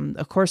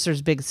 Of course,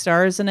 there's big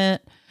stars in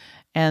it,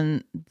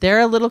 and they're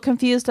a little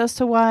confused as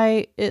to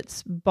why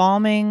it's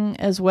bombing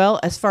as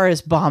well. As far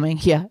as bombing,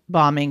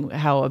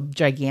 how a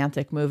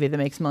gigantic movie that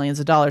makes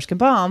millions of dollars can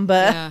bomb.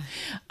 But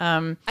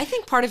I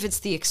think part of it's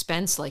the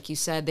expense, like you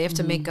said. They have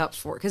to make up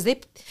for it because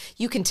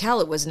you can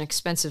tell it was an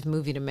expensive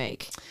movie to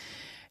make.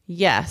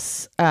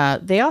 Yes.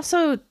 They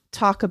also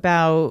talk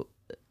about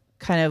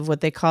kind of what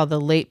they call the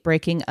late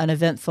breaking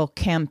uneventful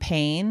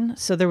campaign.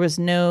 So there was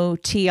no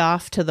tee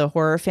off to the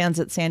horror fans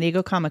at San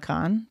Diego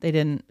Comic-Con. They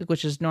didn't,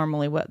 which is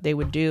normally what they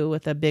would do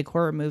with a big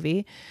horror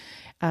movie.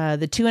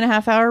 The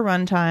 2.5 hour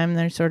runtime,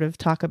 they sort of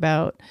talk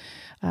about,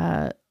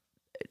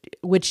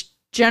 which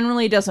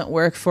generally doesn't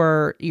work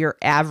for your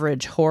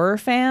average horror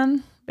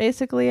fan,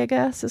 basically, I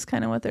guess, is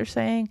kind of what they're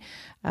saying.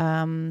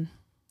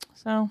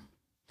 So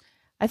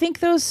I think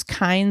those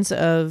kinds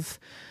of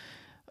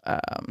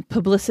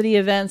publicity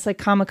events like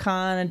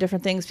Comic-Con and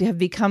different things have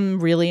become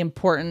really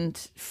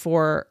important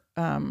for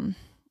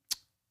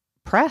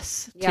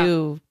press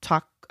to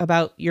talk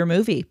about your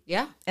movie.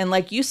 Yeah. And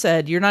like you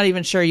said, you're not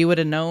even sure you would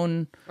have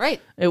known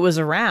it was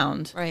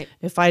around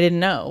if I didn't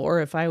know, or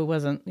if I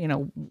wasn't,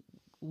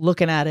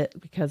 looking at it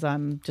because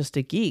I'm just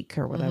a geek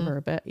or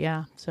whatever. But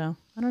yeah, so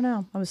I don't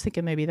know. I was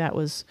thinking maybe I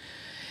was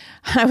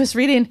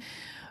reading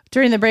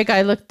during the break.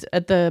 I looked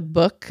at the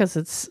book because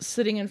it's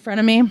sitting in front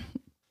of me.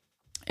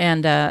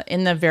 And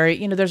in the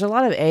very, there's a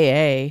lot of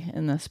AA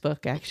in this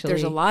book, actually.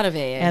 There's a lot of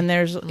AA. And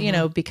there's,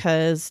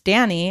 because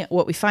Danny,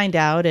 what we find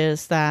out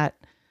is that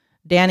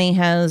Danny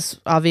has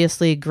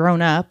obviously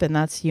grown up, and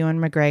that's Ewan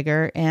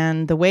McGregor.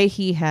 And the way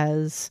he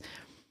has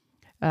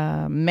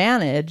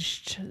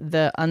managed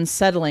the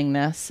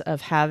unsettlingness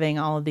of having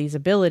all of these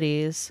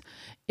abilities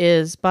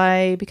is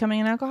by becoming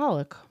an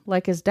alcoholic,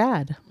 like his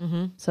dad.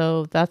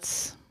 So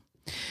that's...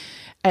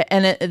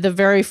 And at the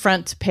very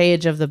front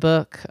page of the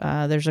book,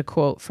 there's a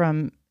quote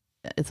from,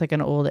 it's like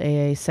an old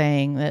AA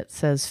saying that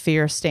says,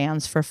 "Fear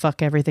stands for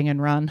fuck everything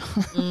and run."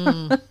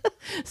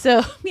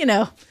 So,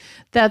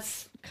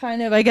 that's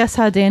kind of, I guess,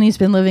 how Danny's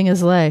been living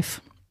his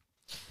life.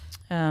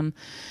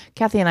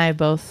 Kathy and I have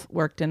both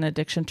worked in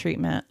addiction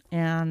treatment,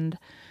 and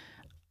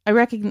I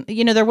recognize,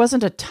 there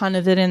wasn't a ton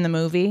of it in the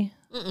movie.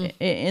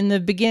 In the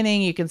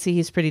beginning, you can see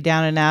he's pretty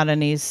down and out,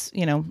 and he's,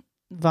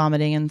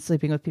 vomiting and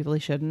sleeping with people he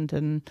shouldn't,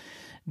 and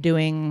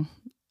doing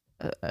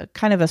a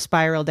kind of a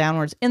spiral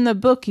downwards. In the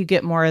book, you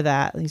get more of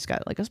that. He's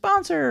got like a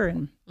sponsor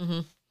and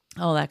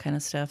all that kind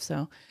of stuff.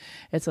 So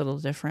it's a little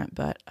different,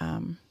 but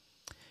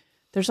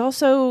there's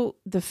also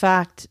the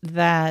fact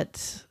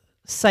that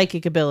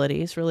psychic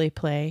abilities really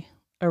play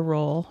a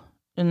role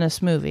in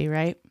this movie,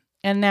 right?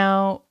 And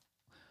now,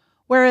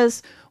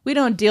 whereas we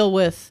don't deal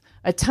with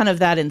a ton of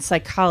that in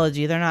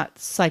psychology, they're not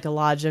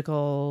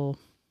psychological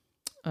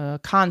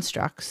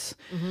constructs,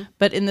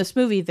 but in this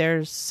movie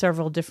there's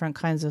several different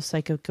kinds of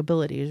psychic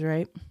abilities,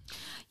 right?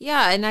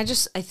 Yeah, and I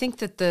think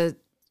that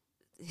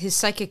his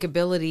psychic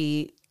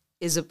ability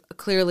is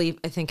clearly,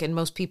 I think, in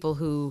most people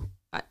who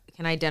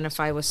can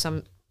identify with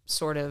some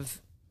sort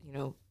of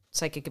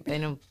psychic. I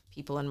know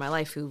people in my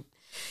life who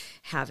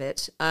have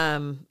it.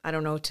 I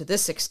don't know to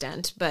this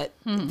extent, but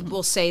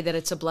we'll say that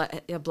it's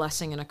a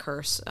blessing and a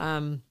curse.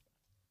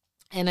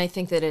 And I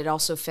think that it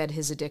also fed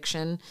his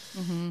addiction.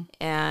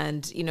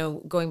 And,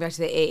 going back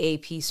to the AA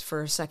piece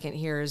for a second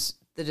here is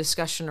the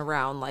discussion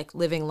around like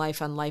living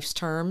life on life's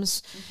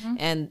terms.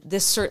 And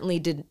this certainly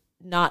did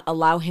not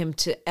allow him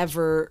to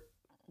ever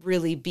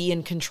really be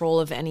in control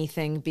of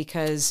anything,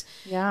 because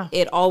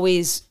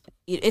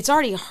it's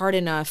already hard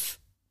enough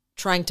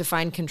trying to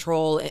find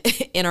control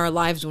in our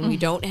lives when we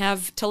don't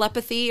have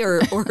telepathy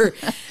or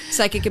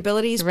psychic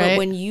abilities. But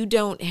when you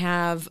don't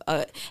have,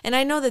 and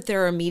I know that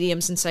there are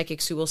mediums and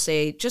psychics who will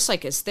say, just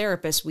like as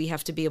therapists, we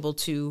have to be able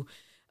to,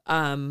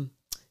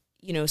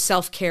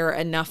 self-care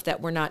enough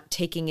that we're not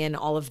taking in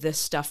all of this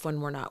stuff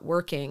when we're not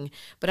working.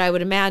 But I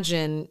would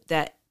imagine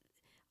that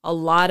a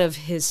lot of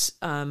his,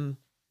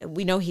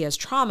 we know he has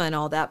trauma and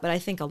all that, but I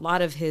think a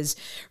lot of his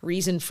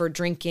reason for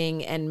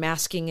drinking and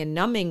masking and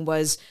numbing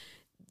was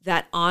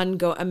that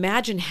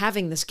imagine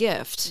having this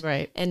gift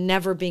and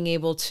never being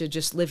able to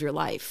just live your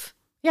life.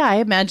 Yeah, I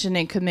imagine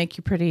it could make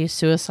you pretty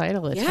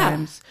suicidal at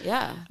times.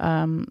 Yeah.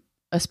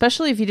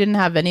 Especially if you didn't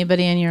have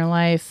anybody in your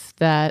life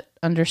that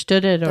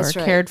understood it or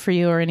cared for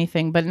you or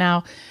anything. But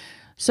now,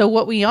 so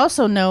what we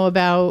also know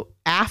about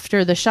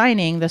after The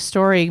Shining, the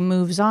story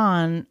moves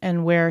on,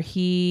 and where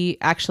he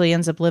actually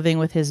ends up living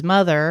with his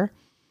mother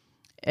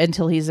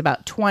until he's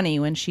about 20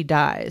 when she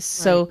dies.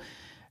 So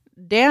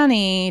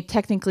Danny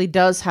technically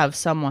does have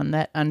someone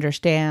that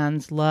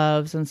understands,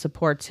 loves, and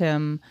supports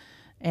him,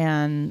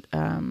 and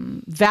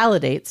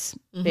validates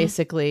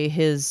basically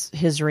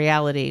his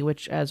reality,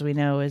 which, as we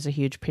know, is a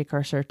huge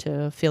precursor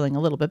to feeling a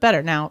little bit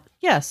better. Now,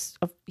 yes,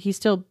 he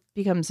still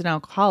becomes an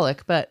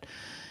alcoholic, but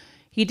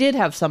he did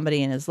have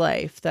somebody in his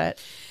life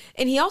that.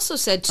 And he also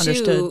said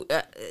too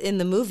in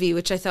the movie,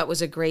 which I thought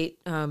was a great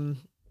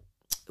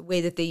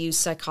way that they used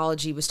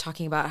psychology, was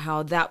talking about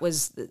how that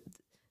was.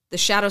 The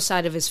shadow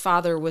side of his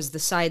father was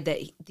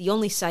the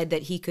only side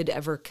that he could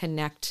ever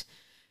connect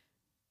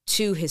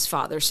to his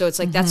father. So it's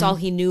like, that's all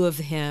he knew of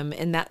him.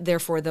 And that,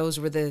 therefore, those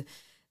were the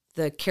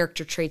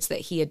character traits that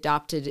he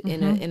adopted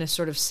in a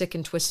sort of sick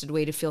and twisted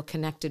way to feel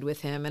connected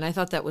with him. And I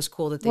thought that was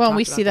cool that they talked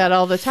we about see that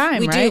all the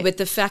time, we right? do, but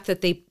the fact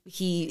that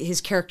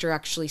his character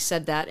actually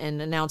said that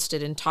and announced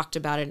it and talked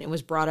about it, and it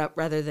was brought up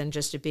rather than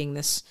just it being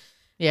this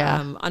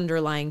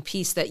underlying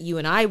piece that you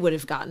and I would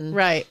have gotten.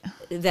 Right.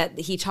 That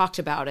he talked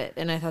about it,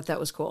 and I thought that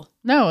was cool.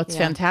 No, it's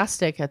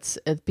fantastic. It's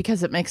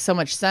because it makes so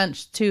much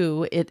sense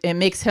too. It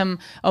makes him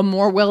a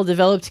more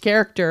well-developed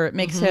character. It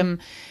makes him.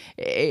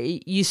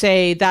 You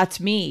say that's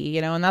me,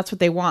 and that's what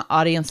they want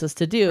audiences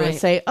to do. Right. And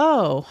say,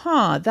 oh,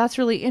 that's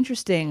really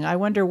interesting. I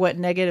wonder what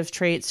negative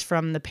traits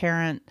from the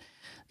parent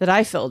that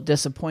I felt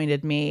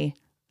disappointed me.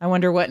 I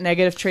wonder what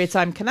negative traits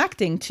I'm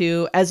connecting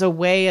to as a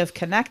way of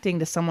connecting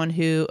to someone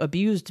who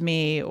abused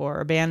me or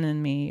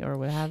abandoned me or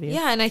what have you.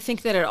 Yeah, and I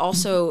think that it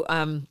also,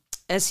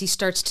 as he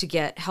starts to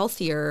get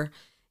healthier,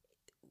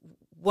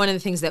 one of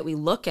the things that we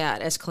look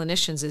at as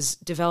clinicians is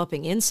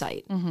developing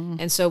insight.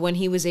 And so when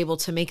he was able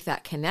to make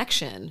that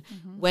connection,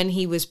 when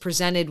he was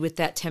presented with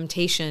that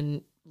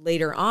temptation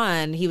later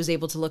on, he was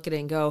able to look at it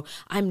and go,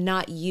 I'm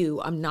not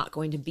you. I'm not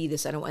going to be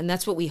this. I don't. And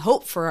that's what we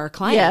hope for our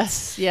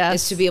clients. Yes.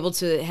 Is to be able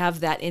to have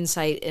that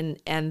insight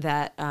and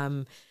that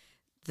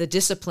the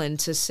discipline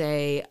to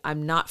say,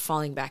 I'm not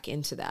falling back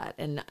into that,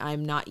 and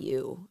I'm not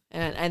you.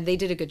 And they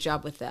did a good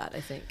job with that,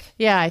 I think.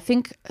 Yeah, I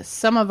think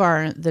some of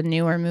the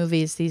newer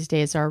movies these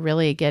days are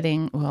really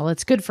getting, well,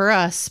 it's good for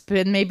us,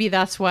 but maybe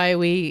that's why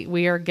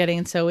we are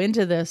getting so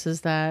into this,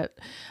 is that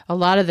a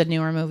lot of the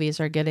newer movies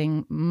are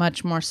getting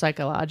much more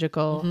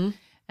psychological.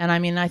 And I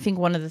mean, I think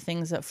one of the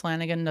things that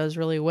Flanagan does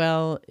really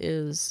well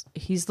is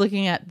he's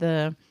looking at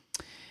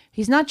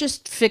he's not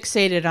just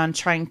fixated on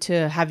trying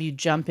to have you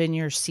jump in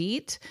your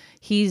seat.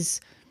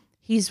 He's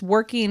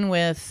working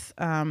with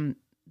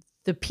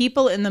the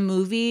people in the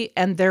movie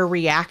and their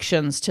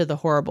reactions to the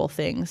horrible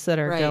things that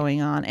are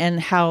going on and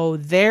how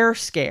they're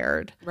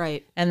scared.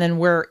 Right. And then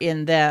we're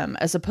in them,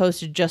 as opposed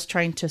to just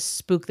trying to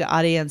spook the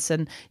audience.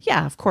 And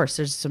yeah, of course,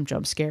 there's some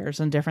jump scares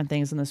and different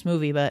things in this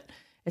movie, but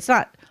it's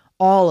not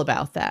all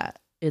about that.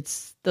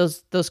 It's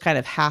those kind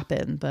of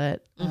happen,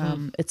 but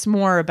it's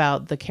more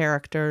about the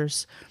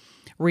characters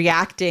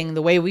reacting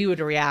the way we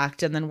would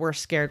react, and then we're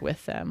scared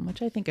with them,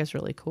 which I think is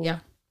really cool. Yeah.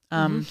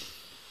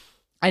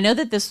 I know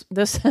that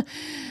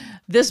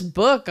this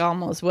book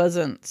almost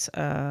wasn't.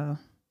 Well,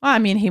 I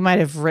mean, he might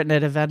have written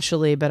it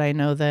eventually, but I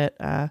know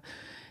that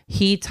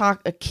he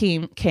talked.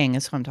 King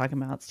is who I'm talking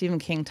about. Stephen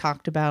King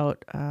talked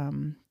about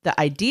the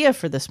idea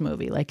for this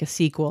movie, like a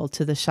sequel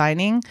to The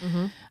Shining,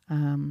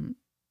 on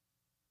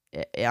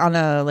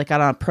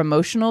a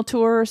promotional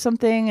tour or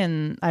something.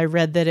 And I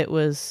read that it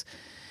was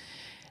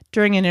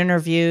during an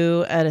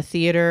interview at a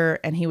theater,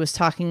 and he was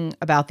talking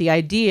about the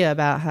idea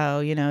about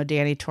how,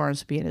 Danny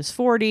Torrance would be in his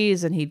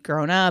 40s and he'd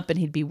grown up and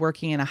he'd be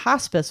working in a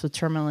hospice with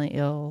terminally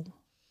ill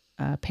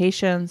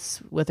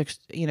patients with,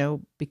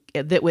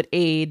 that would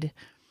aid,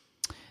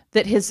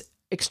 that his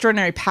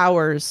extraordinary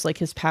powers, like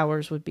his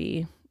powers would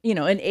be,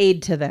 an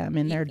aid to them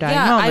in their dying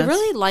moments. I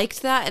really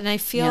liked that. And I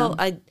feel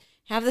I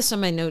have this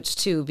on my notes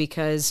too,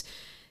 because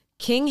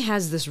King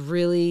has this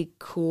really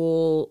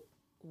cool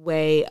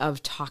way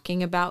of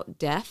talking about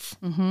death.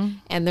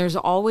 And there's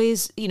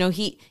always,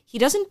 he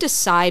doesn't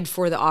decide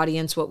for the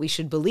audience what we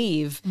should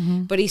believe,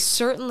 but he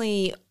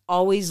certainly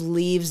always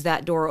leaves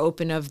that door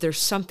open of there's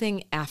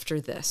something after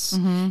this.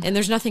 And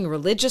there's nothing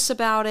religious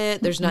about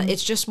it. There's not,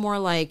 it's just more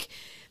like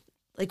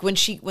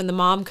when the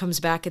mom comes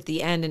back at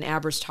the end and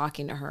Abra's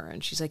talking to her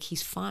and she's like,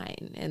 he's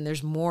fine. And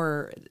there's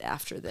more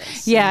after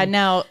this. Yeah.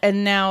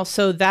 Now,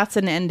 so that's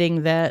an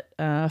ending that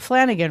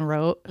Flanagan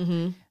wrote.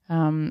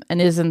 And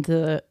isn't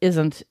the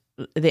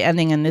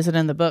ending and isn't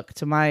in the book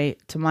to my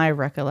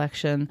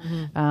recollection.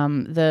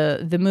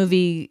 The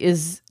movie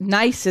is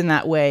nice in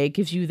that way. It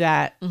gives you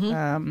that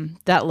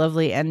that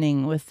lovely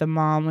ending with the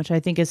mom, which I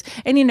think is,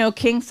 and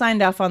King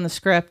signed off on the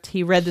script.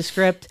 He read the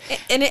script,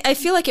 and I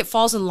feel like it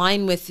falls in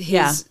line with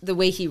the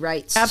way he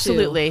writes.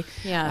 Absolutely,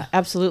 yeah,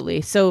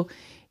 absolutely.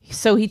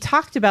 So he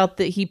talked about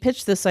that. He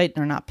pitched this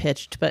idea, or not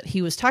pitched, but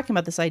he was talking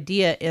about this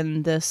idea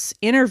in this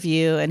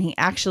interview, and he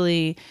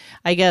actually,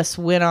 I guess,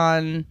 went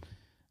on,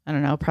 I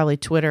don't know, probably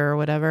Twitter or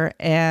whatever,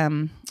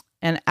 and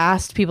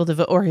asked people to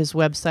vote, or his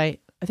website.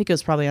 I think it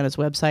was probably on his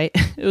website.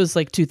 It was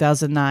like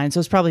 2009, so it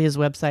was probably his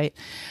website,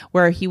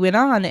 where he went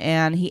on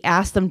and he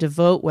asked them to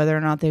vote whether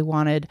or not they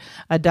wanted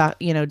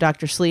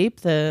Dr. Sleep,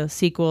 the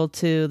sequel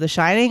to The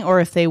Shining, or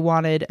if they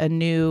wanted a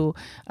new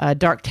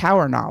Dark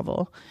Tower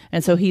novel.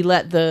 And so he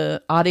let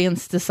the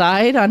audience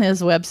decide on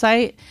his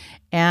website.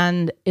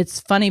 And it's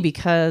funny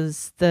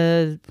because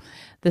the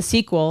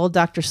sequel,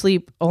 Dr.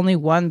 Sleep, only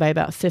won by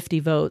about 50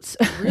 votes.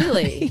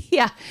 Really?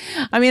 Yeah.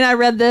 I mean, I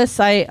read this.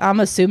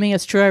 I'm assuming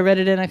it's true. I read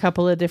it in a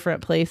couple of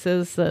different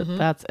places.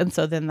 And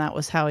so then that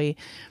was how he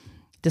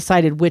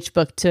decided which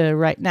book to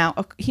write. Now,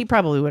 he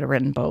probably would have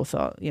written both,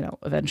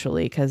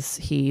 eventually, because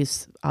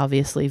he's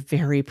obviously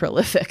very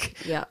prolific.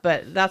 Yeah.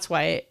 But that's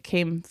why it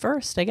came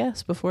first, I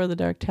guess, before the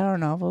Dark Tower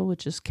novel,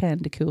 which is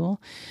kind of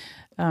cool.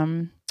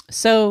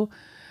 So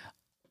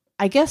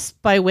I guess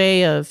by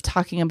way of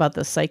talking about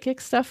the psychic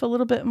stuff a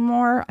little bit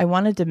more, I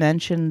wanted to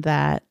mention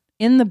that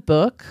in the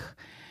book,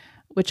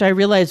 which I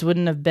realized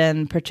wouldn't have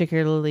been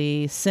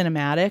particularly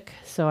cinematic,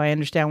 so I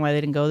understand why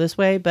they didn't go this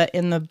way, but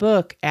in the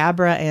book,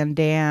 Abra and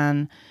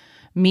Dan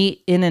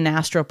meet in an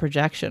astral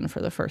projection for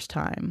the first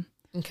time.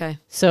 Okay.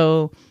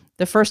 So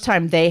the first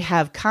time they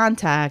have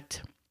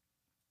contact,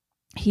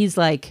 he's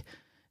like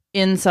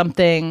in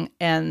something,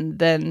 and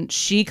then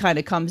she kind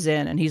of comes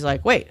in and he's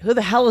like, wait, who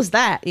the hell is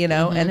that? You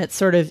know? And it's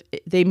sort of,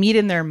 they meet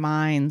in their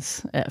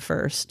minds at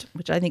first,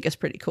 which I think is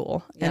pretty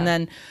cool. Yeah. And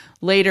then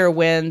later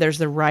when there's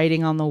the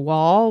writing on the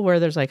wall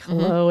where there's like,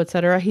 hello,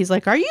 etc., he's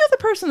like, are you the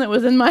person that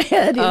was in my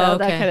head? You know,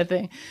 that kind of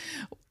thing.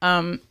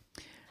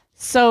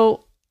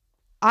 So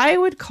I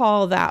would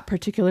call that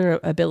particular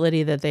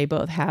ability that they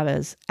both have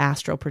as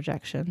astral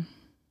projection.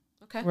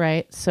 Okay.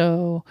 Right.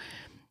 So,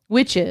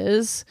 which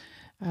is,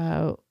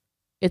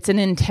 it's an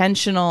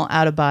intentional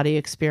out-of-body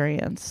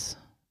experience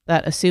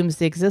that assumes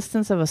the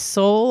existence of a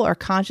soul or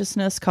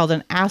consciousness called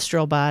an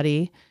astral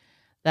body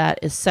that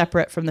is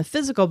separate from the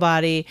physical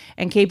body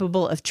and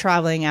capable of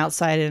traveling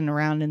outside and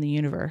around in the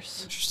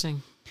universe.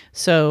 Interesting.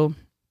 So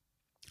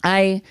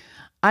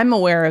I'm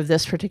aware of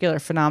this particular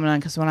phenomenon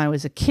because when I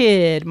was a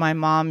kid, my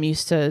mom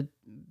used to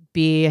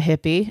be a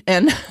hippie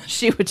and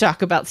she would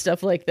talk about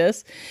stuff like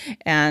this.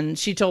 And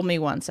she told me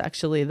once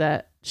actually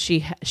that she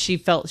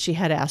felt she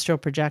had astral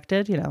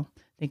projected, you know,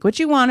 think what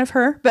you want of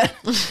her, but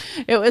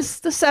it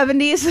was the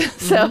 70s.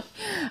 So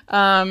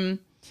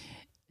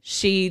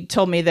she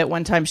told me that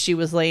one time she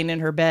was laying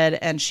in her bed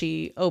and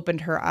she opened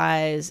her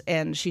eyes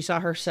and she saw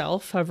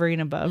herself hovering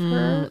above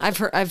her.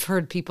 I've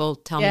heard people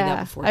tell me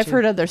that before. I've too.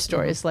 heard other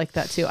stories like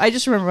that too. I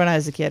just remember when I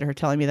was a kid, her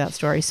telling me that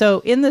story.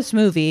 So in this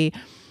movie,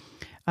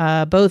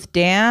 both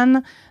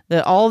Dan,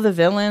 all the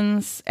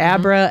villains,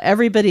 Abra,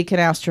 everybody can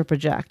astral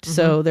project.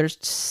 So there's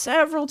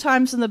several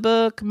times in the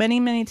book,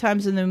 many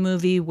times in the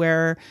movie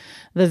where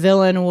the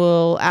villain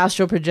will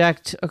astral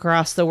project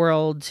across the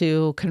world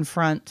to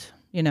confront,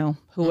 you know,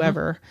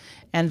 whoever,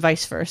 and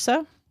vice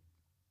versa.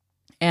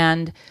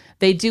 And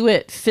they do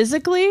it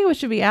physically,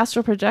 which would be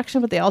astral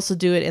projection, but they also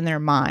do it in their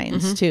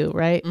minds too,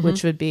 right?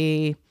 Which would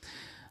be,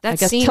 that I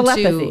guess, scene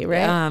telepathy, too,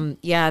 right?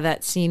 Yeah,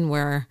 that scene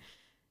where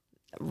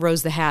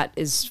Rose the Hat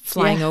is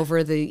flying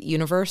over the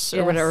universe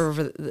or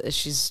whatever.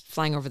 She's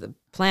flying over the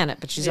planet,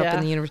 but she's up in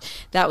the universe.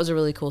 That was a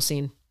really cool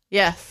scene.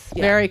 Yes,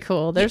 very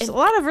cool. There's a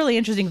lot of really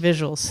interesting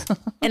visuals.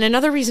 And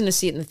another reason to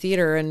see it in the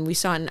theater, and we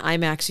saw it in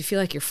IMAX, you feel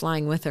like you're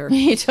flying with her.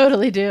 You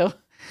totally do.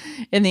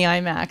 In the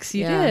IMAX,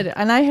 you Yeah. did.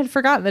 And I had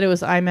forgotten that it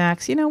was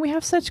IMAX. You know, we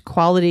have such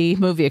quality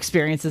movie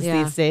experiences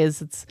these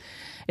days.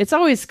 It's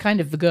always kind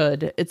of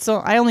good.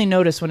 I only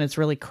notice when it's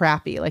really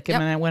crappy, like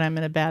when I'm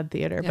in a bad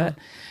theater. But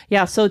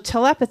yeah, so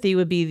telepathy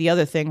would be the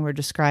other thing we're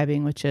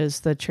describing, which is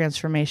the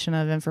transformation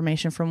of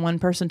information from one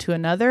person to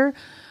another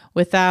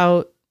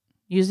without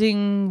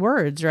using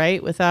words,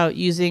 right? Without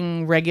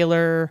using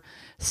regular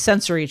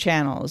sensory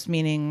channels,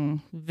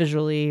 meaning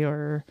visually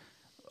or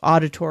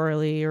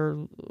auditorily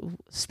or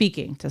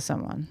speaking to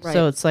someone. Right.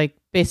 So it's like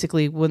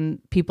basically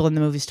when people in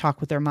the movies talk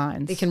with their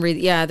minds. They can read.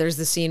 Yeah, there's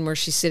the scene where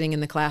she's sitting in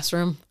the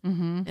classroom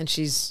and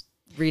she's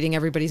reading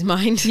everybody's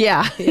mind.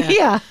 Yeah.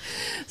 Yeah.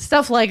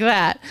 Stuff like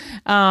that.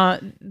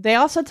 They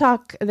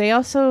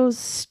also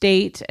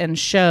state and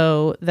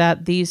show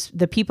that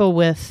the people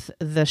with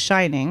the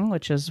Shining,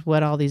 which is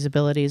what all these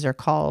abilities are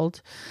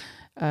called,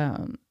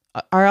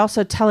 are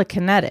also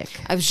telekinetic.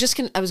 I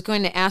was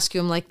going to ask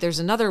you, I'm like, there's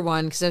another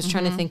one because I was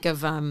trying to think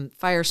of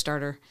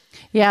Firestarter.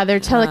 Yeah, they're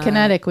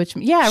telekinetic, which She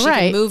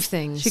can move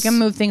things. She can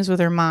move things with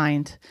her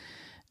mind.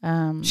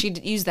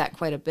 She'd use that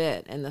quite a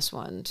bit in this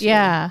one too.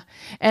 Yeah.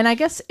 And I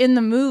guess in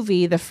the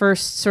movie, the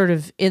first sort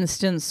of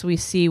instance we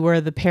see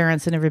where the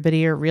parents and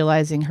everybody are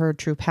realizing her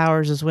true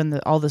powers is when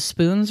all the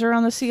spoons are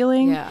on the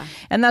ceiling. Yeah.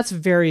 And that's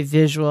very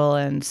visual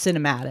and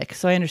cinematic.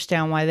 So I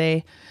understand why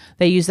they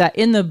use that.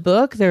 In the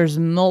book, there's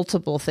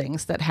multiple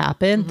things that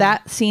happen.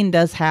 That scene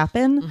does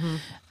happen.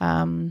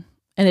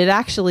 And it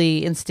actually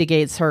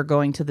instigates her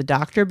going to the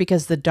doctor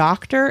because the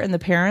doctor and the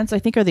parents, I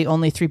think, are the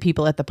only three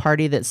people at the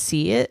party that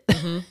see it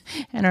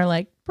and are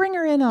like, bring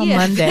her in on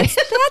Monday.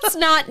 That's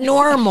not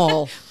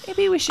normal.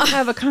 Maybe we should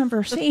have a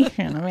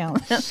conversation around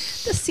this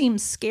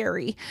seems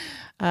scary.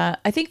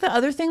 I think the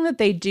other thing that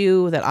they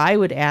do that I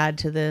would add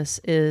to this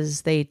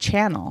is they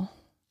channel.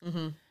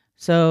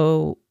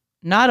 So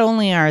not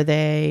only are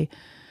they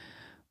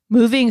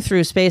moving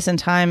through space and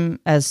time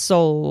as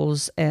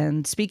souls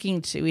and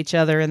speaking to each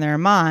other in their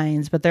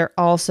minds, but they're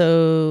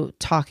also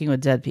talking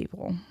with dead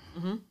people,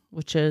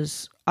 which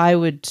is, I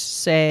would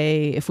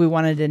say, if we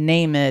wanted to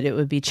name it, it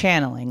would be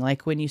channeling.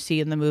 Like when you see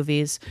in the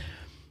movies,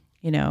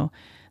 you know,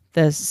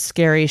 the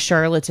scary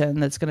charlatan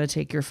that's going to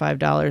take your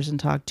 $5 and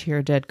talk to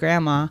your dead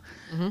grandma.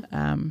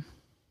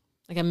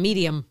 Like a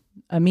medium.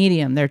 A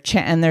medium.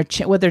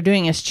 What they're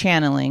doing is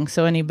channeling.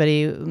 So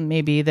anybody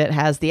maybe that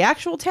has the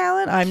actual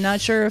talent, I'm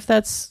not sure if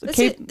that's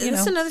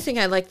another thing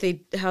I like.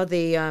 How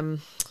they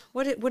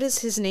what is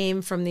his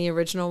name from the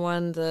original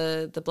one?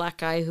 The black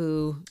guy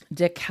who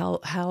Dick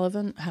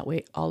Halloran.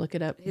 Wait, I'll look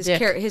it up. his Dick.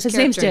 character. His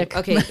name's Dick.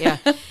 Okay, yeah.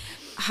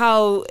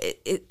 how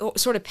it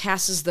sort of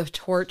passes the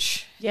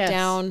torch Yes.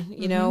 down,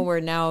 you know, where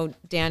now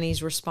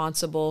Danny's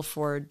responsible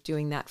for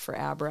doing that for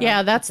Abra.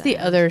 Yeah, that's at the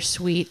end. other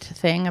sweet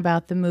thing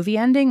about the movie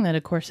ending that,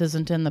 of course,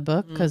 isn't in the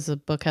book because the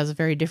book has a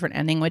very different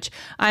ending. Which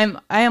I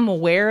am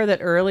aware that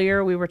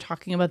earlier we were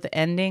talking about the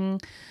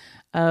ending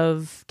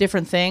of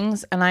different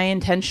things, and I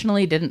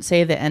intentionally didn't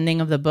say the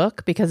ending of the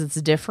book because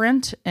it's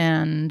different,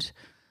 and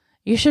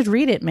you should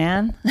read it,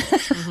 man.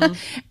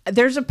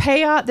 There's a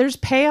payoff. There's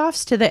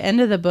payoffs to the end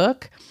of the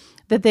book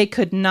that they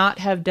could not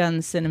have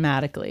done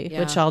cinematically,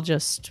 which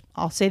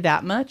I'll say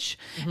that much.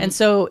 And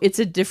so it's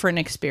a different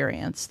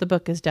experience. The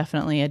book is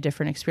definitely a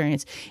different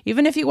experience.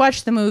 Even if you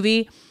watch the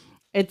movie,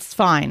 it's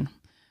fine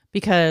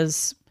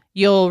because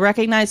you'll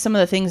recognize some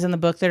of the things in the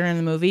book that are in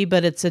the movie,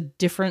 but it's a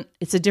different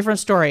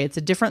story. It's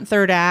a different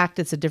third act.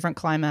 It's a different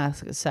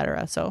climax,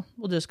 etc. So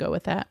we'll just go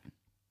with that.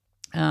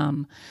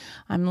 I'm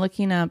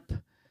looking up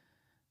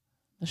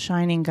the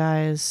Shining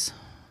guy's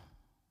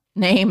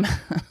name.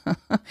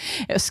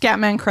 It was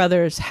Scatman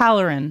Crothers.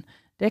 Halloran.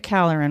 Dick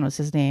Halloran was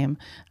his name.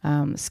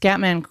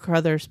 Scatman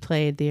Crothers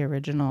played the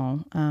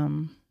original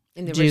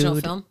in the original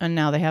Jude, film. and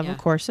now they have, of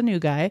course, a new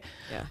guy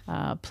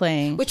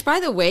playing. Which, by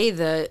the way,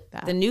 the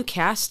new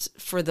cast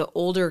for the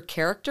older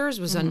characters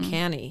was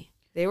uncanny.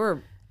 They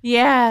were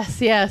Yes.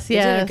 They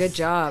did a good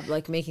job,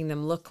 like making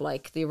them look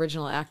like the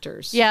original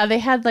actors. Yeah, they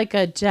had like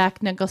a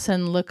Jack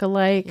Nicholson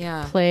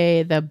lookalike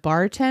play the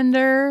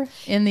bartender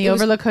in the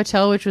Overlook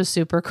Hotel, which was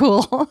super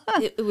cool.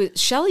 It was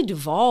Shelley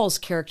Duvall's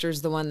character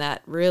is the one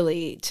that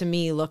really, to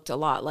me, looked a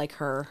lot like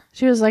her.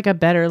 She was like a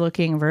better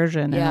looking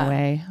version in a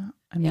way.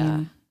 I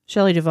mean,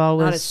 Shelley Duvall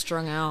was not as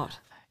strung out.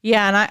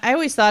 Yeah, and I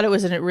always thought it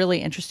was a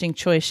really interesting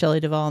choice,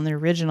 Shelley Duvall in the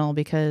original,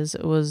 because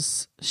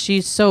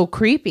she's so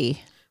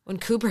creepy. When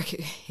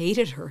Kubrick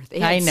hated her,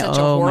 they I had know. such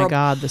a horrible... Oh my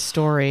God, the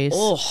stories.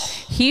 Oh.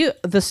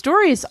 The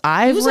stories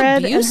I've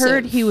read abusive. and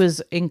heard, he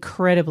was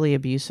incredibly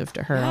abusive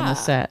to her on the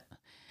set.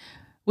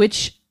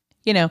 Which,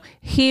 you know,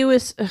 it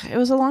was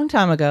a long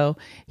time ago.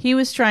 He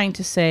was trying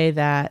to say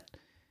that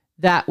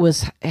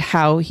was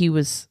how he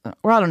was,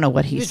 or I don't know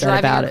what he said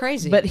about it.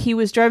 Crazy. But he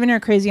was driving her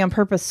crazy on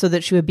purpose so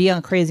that she would be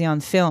crazy on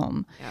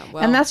film. Yeah,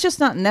 well, and that's just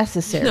not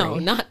necessary. No,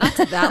 not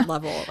to that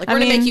level. Like, we're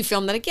going to make you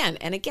film that again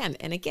and again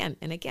and again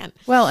and again.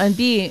 Well, and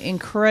be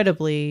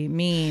incredibly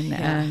mean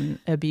and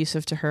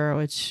abusive to her,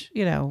 which,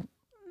 you know,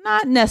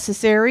 not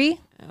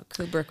necessary.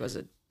 Kubrick was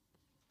an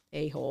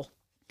a-hole.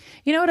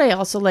 You know what I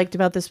also liked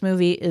about this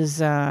movie is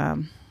how...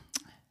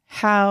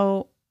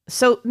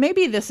 So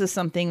maybe this is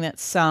something that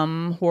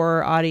some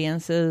horror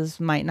audiences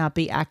might not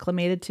be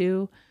acclimated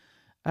to,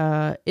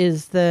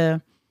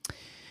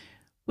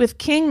 with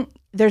King,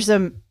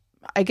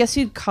 I guess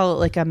you'd call it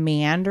like a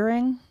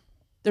meandering.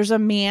 There's a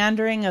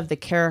meandering of the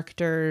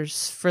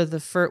characters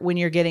when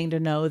you're getting to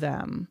know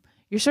them.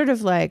 You're sort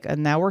of like,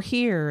 and now we're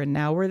here, and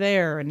now we're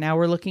there, and now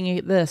we're looking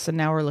at this, and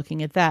now we're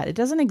looking at that. It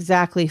doesn't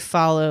exactly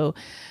follow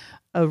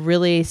a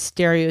really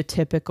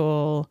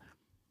stereotypical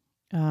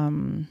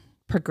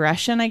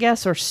progression, I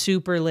guess, or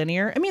super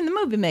linear. I mean, the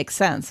movie makes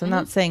sense. I'm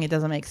not saying it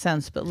doesn't make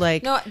sense, but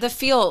like, no, the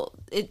feel,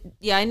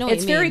 I know what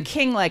it's you mean. very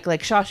King-like,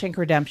 like Shawshank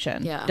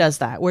Redemption does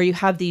that, where you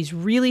have these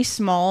really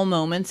small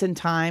moments in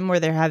time where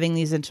they're having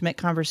these intimate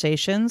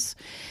conversations,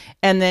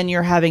 and then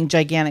you're having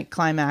gigantic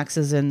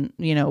climaxes and,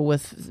 you know,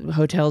 with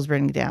hotels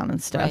burning down and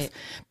stuff. Right.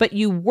 But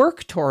you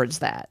work towards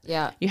that.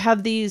 Yeah. You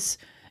have these.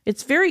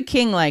 It's very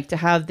King-like to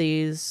have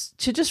these,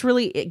 to just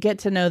really get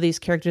to know these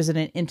characters in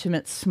an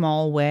intimate,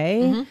 small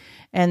way,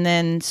 and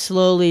then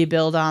slowly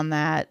build on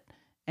that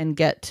and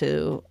get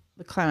to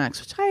the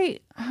climax, which I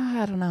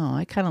don't know.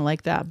 I kind of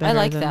like that better.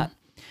 I like that.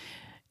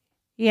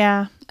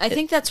 Yeah. I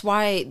think that's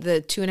why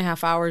the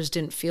 2.5 hours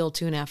didn't feel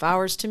 2.5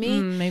 hours to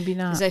me. Maybe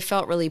not. Because I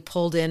felt really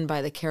pulled in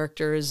by the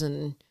characters.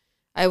 And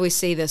I always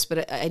say this,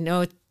 but I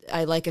know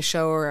I like a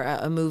show or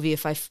a movie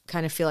if I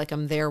kind of feel like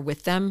I'm there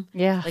with them.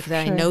 Yeah. Like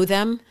that I know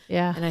them.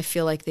 Yeah. And I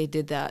feel like they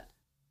did that.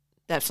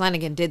 That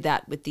Flanagan did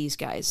that with these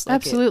guys. Like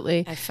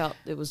absolutely. I felt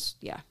it was,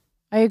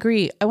 I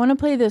agree. I want to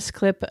play this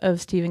clip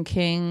of Stephen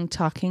King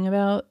talking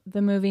about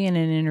the movie in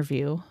an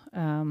interview.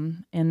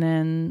 And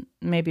then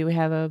maybe we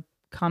have a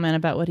comment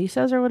about what he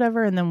says or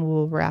whatever, and then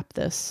we'll wrap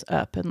this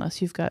up unless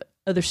you've got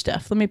other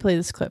stuff. Let me play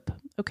this clip.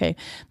 Okay.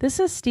 This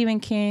is Stephen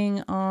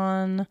King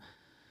on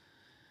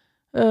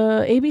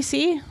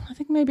ABC. I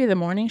think maybe the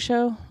morning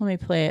show. Let me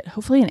play it.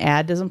 Hopefully an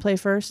ad doesn't play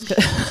first.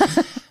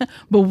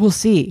 But we'll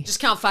see. Just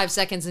count 5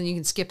 seconds and you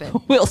can skip it.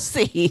 We'll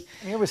see.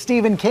 Here with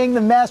Stephen King,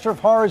 the master of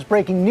horror, is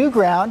breaking new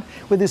ground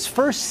with his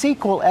first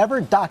sequel ever,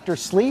 Dr.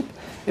 Sleep.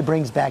 It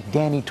brings back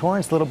Danny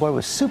Torrance, little boy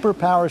with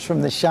superpowers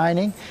from The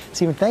Shining.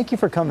 Stephen, thank you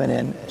for coming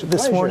in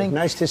this morning.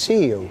 Nice to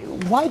see you.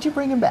 Why'd you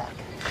bring him back?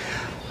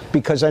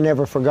 Because I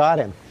never forgot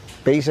him.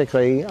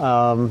 Basically,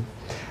 I've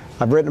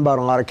written about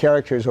a lot of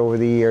characters over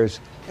the years,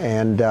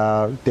 and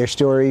their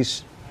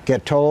stories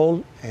get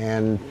told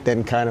and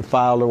then kind of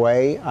filed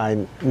away.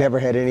 I never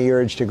had any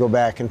urge to go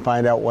back and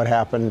find out what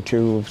happened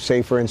to,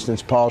 say, for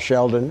instance, Paul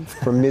Sheldon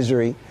from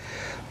Misery.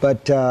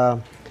 But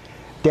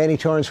Danny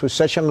Torrance was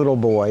such a little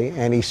boy,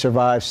 and he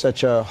survived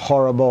such a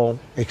horrible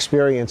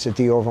experience at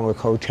the Overlook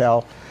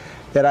Hotel,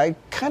 that I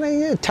kind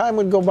of, time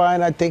would go by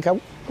and I'd think,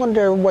 I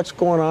wonder what's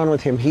going on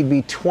with him. He'd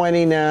be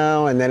 20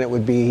 now, and then it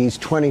would be he's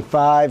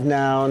 25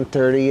 now and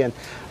 30, and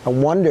I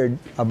wondered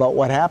about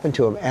what happened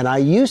to him. And I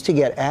used to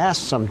get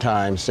asked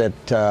sometimes at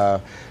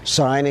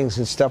signings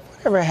and stuff,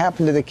 whatever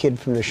happened to the kid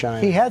from The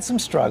Shining? He had some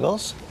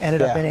struggles,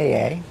 ended up in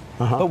AA,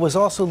 but was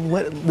also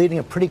leading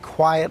a pretty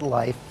quiet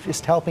life,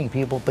 just helping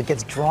people, but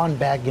gets drawn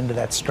back into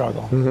that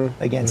struggle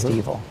against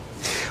evil.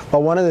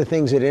 Well, one of the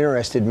things that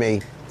interested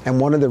me, and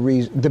one of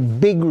the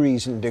big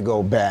reason to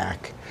go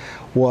back,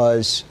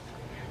 was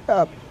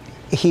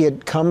he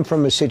had come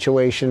from a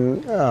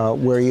situation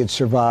where he had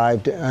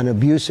survived an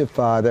abusive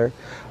father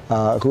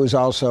who was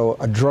also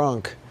a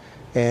drunk.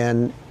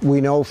 And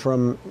we know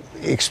from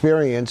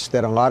experience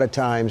that a lot of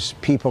times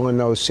people in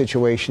those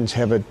situations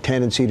have a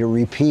tendency to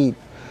repeat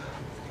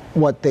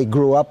what they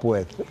grew up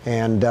with.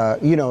 And,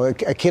 you know, a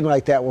kid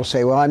like that will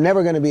say, well, I'm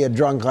never going to be a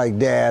drunk like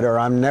Dad, or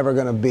I'm never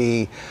going to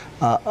be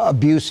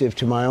abusive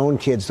to my own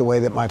kids the way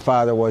that my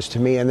father was to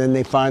me. And then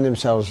they find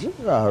themselves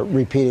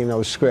repeating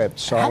those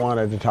scripts. So I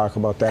wanted to talk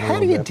about that a little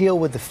bit. How do you deal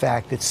with the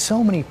fact that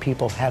so many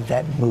people have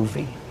that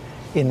movie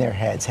in their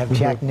heads, have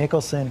Jack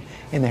Nicholson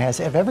in their heads,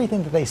 have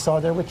everything that they saw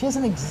there, which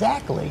isn't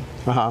exactly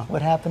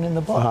what happened in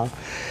the book?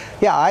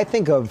 Yeah, I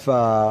think of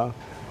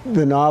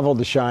the novel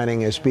The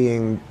Shining as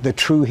being the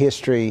true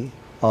history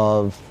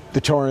of the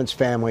Torrance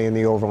family in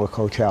the Overlook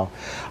Hotel.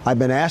 I've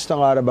been asked a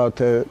lot about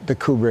the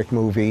Kubrick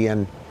movie,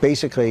 and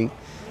basically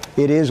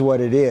it is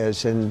what it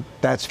is, and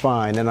that's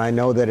fine. And I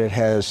know that it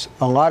has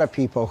a lot of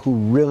people who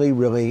really,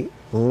 really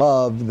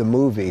love the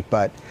movie,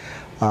 but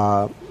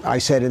I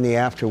said in the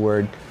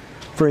afterword,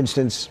 for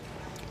instance,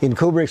 in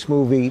Kubrick's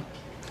movie,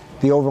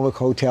 the Overlook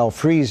Hotel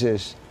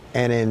freezes,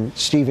 and in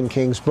Stephen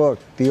King's book,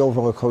 the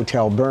Overlook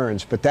Hotel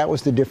burns. But that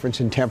was the difference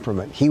in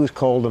temperament. He was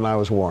cold and I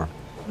was warm.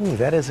 Ooh,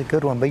 that is a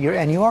good one. But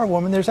you are a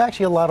woman. There's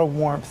actually a lot of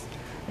warmth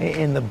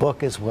in the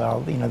book as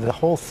well. You know, the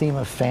whole theme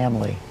of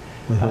family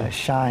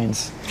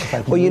shines.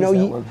 Well, you know,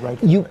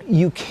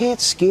 you can't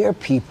scare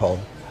people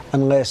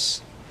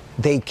unless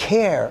they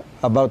care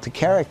about the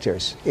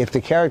characters. If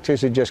the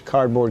characters are just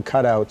cardboard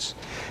cutouts,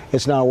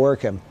 it's not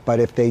working. But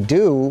if they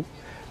do,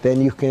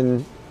 then you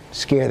can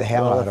scare the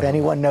hell out of them. If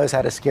anyone knows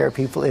how to scare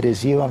people, it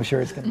is you. I'm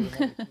sure it's going to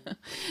be.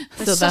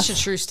 That's such a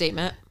true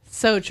statement.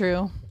 So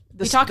true.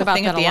 We talk about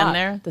that at the a lot. end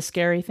there, the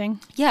scary thing.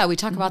 Yeah, we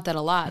talk about that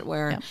a lot,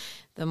 where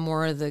the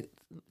more the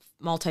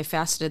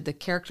multifaceted the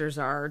characters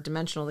are,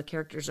 dimensional the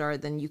characters are,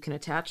 then you can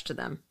attach to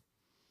them.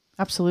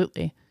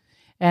 Absolutely.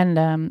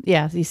 And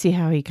yeah, you see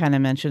how he kind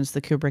of mentions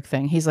the Kubrick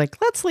thing. He's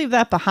like, let's leave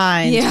that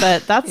behind. Yeah.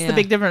 But that's the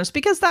big difference,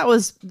 because that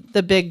was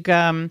the big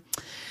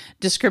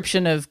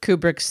description of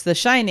Kubrick's The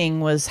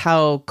Shining, was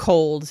how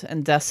cold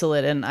and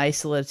desolate and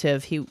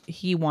isolative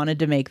he wanted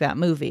to make that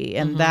movie.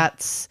 And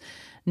that's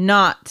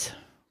not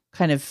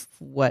kind of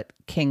what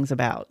King's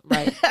about.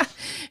 Right.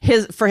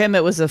 For him,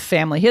 it was a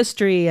family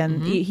history.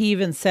 And he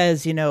even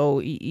says, you know,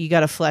 you got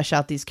to flesh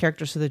out these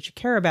characters so that you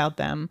care about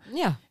them.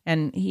 Yeah.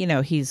 And, you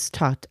know, he's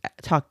talked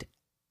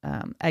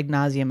ad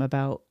nauseum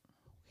about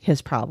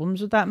his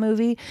problems with that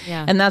movie.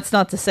 Yeah. And that's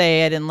not to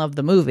say I didn't love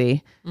the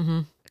movie,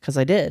 because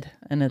I did.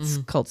 And it's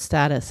cult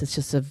status. It's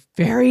just a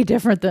very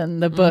different than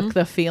the book,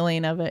 the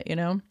feeling of it, you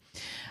know?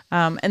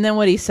 And then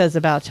what he says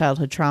about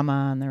childhood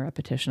trauma and the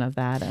repetition of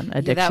that and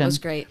addiction. Yeah, that was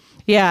great.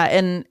 Yeah.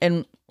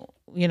 And,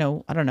 you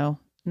know, I don't know,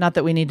 not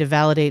that we need to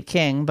validate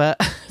King, but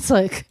it's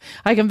like,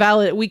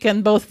 we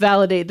can both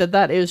validate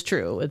that is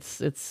true. It's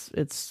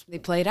they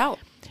play it out.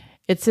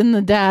 It's in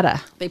the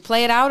data. They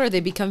play it out or they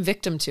become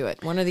victim to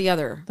it, one or the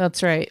other.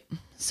 That's right.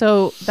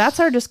 So that's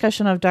our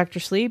discussion of Dr.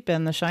 Sleep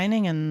and The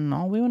Shining,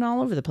 and we went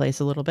all over the place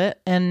a little bit.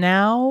 And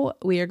now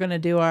we are going to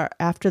do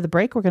after the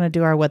break, we're going to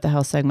do our What the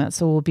Hell segment.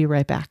 So we'll be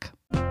right back.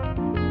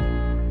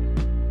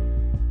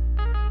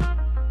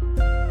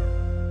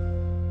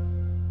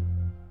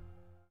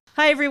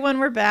 Hi, everyone.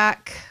 We're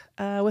back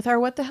with our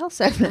What the Hell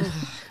segment.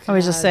 I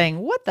was just saying,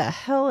 what the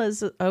hell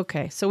is it?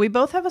 Okay, so we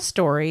both have a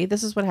story.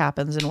 This is what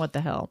happens in What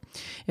the Hell.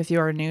 If you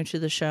are new to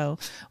the show,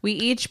 we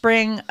each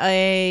bring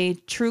a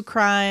true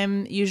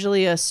crime,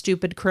 usually a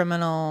stupid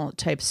criminal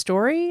type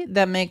story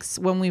that makes,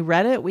 when we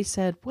read it, we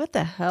said, what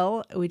the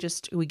hell? We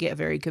get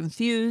very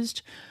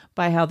confused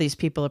by how these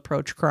people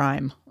approach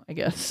crime, I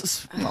guess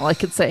is all I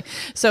could say.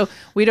 So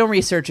we don't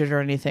research it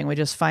or anything. We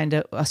just find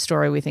a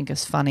story we think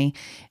is funny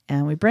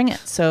and we bring it.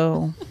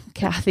 So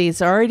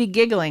Kathy's already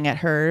giggling at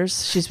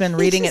hers. She's been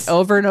reading it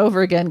over and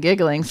over again,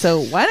 giggling.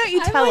 So why don't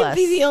you tell us? I might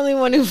be the only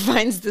one who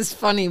finds this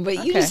funny,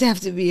 but you just have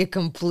to be a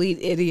complete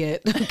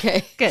idiot.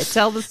 Okay. Okay,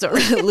 tell the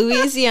story.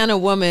 Louisiana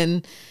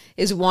woman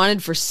is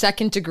wanted for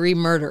second-degree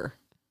murder.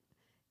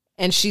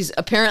 And she's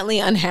apparently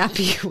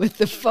unhappy with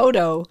the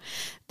photo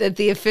that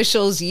the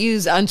officials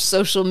use on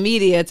social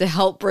media to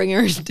help bring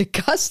her into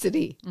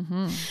custody.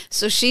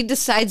 So she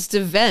decides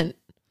to vent.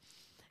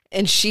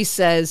 And she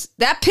says,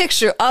 "That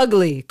picture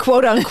ugly,"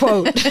 quote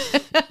unquote.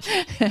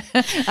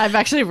 I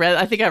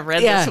think I've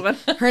read this one.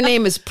 Her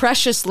name is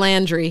Precious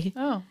Landry.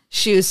 Oh.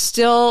 She was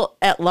still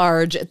at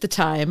large at the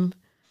time.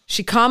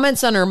 She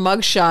comments on her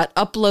mugshot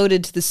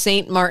uploaded to the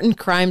St. Martin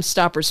Crime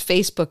Stoppers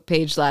Facebook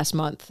page last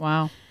month.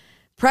 Wow.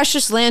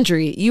 Precious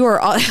Landry, you are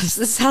all, this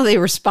is how they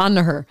respond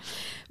to her.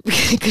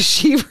 Because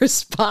she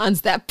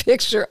responds, "That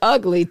picture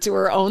ugly," to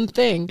her own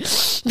thing.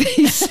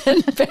 They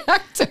send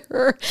back to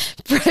her,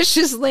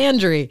 "Precious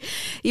Landry,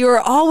 you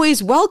are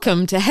always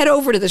welcome to head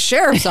over to the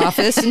sheriff's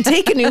office and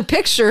take a new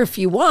picture if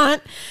you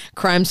want,"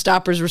 Crime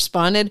Stoppers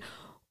responded.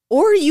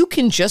 "Or you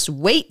can just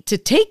wait to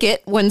take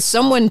it when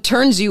someone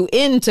turns you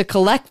in to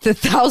collect the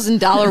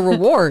 $1,000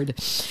 reward."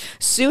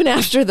 Soon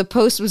after the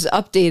post was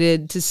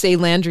updated to say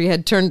Landry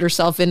had turned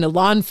herself into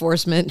law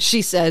enforcement,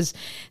 she says,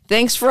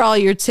 "Thanks for all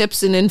your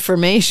tips and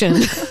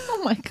information."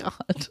 Oh my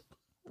God.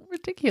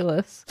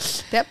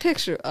 Ridiculous. That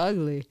picture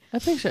ugly.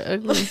 That picture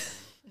ugly.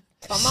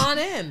 Come on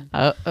in.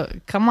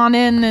 Come on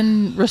in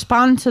and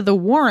respond to the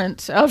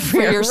warrant of For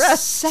your your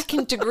arrest.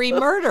 second-degree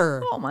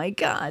murder. Oh my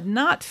God.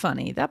 Not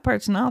funny. That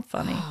part's not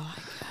funny. Oh my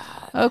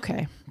God.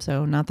 Okay.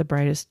 So not the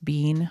brightest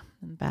bean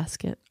in the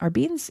basket. Are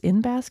beans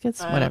in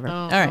baskets? Whatever. don't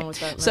All know right. what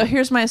that So meant.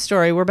 here's my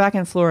story. We're back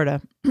in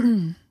Florida.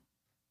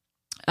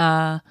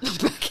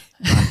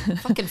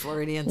 Fucking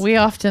Floridians. We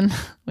often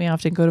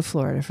go to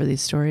Florida for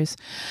these stories.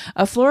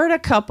 A Florida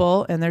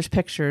couple, and there's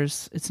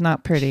pictures. It's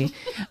not pretty.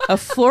 A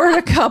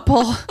Florida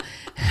couple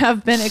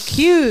have been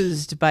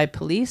accused by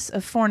police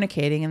of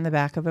fornicating in the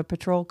back of a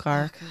patrol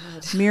car,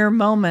 mere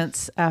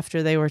moments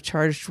after they were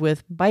charged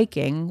with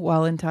biking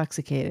while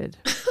intoxicated.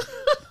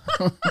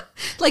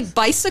 Like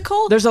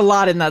bicycle? There's a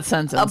lot in that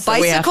sentence. A so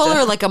we have bicycle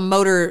to- or like a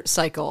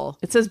motorcycle?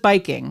 It says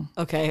biking.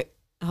 Okay.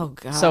 Oh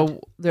God.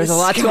 So there's This a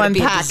lot is to gonna be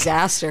a unpack.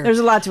 disaster. There's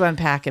a lot to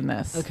unpack in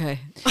this. Okay.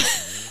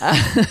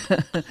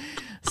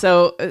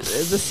 So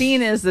the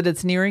scene is that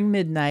it's nearing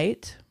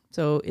midnight.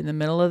 So in the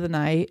middle of the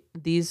night,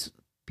 these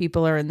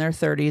people are in their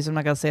 30s. I'm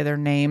not going to say their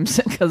names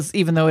because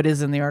even though it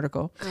is in the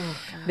article,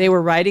 they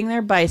were riding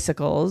their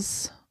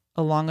bicycles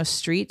along a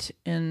street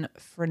in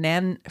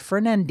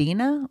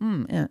Fernandina.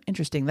 Yeah,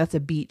 interesting. That's a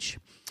beach.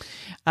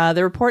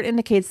 The report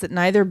indicates that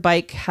neither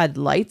bike had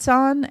lights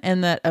on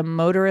and that a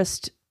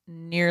motorist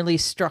nearly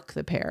struck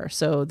the pair.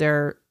 So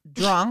they're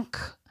drunk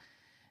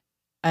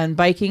and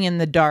biking in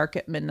the dark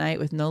at midnight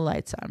with no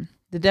lights on.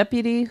 The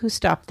deputy who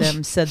stopped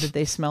them said that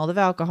they smelled of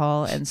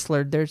alcohol and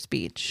slurred their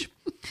speech.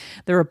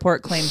 The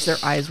report claims their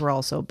eyes were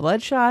also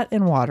bloodshot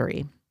and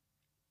watery.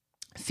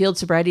 Field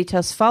sobriety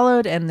tests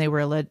followed, and they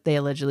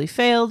allegedly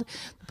failed.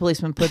 The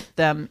policeman put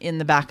them in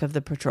the back of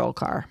the patrol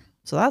car.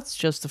 So that's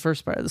just the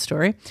first part of the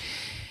story.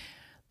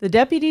 The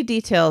deputy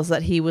details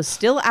that he was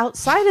still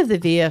outside of the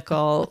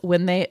vehicle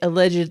when they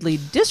allegedly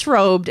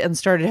disrobed and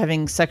started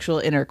having sexual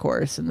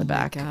intercourse in the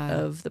back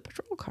of the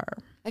patrol car.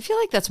 I feel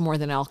like that's more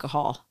than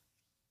alcohol.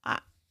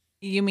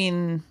 You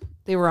mean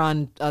they were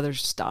on other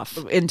stuff?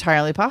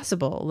 Entirely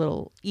possible. A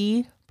little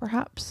E,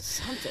 perhaps.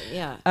 Something,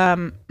 yeah.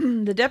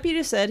 The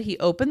deputy said he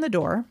opened the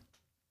door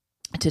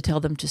to tell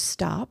them to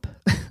stop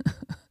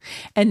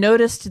and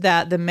noticed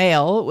that the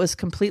male was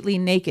completely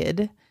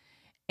naked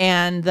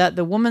and that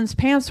the woman's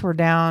pants were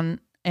down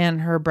and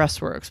her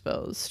breasts were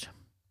exposed.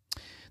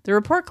 The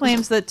report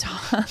claims that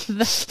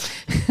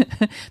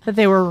that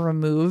they were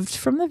removed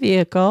from the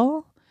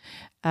vehicle.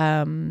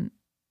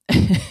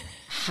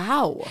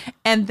 How?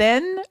 And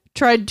then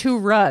tried to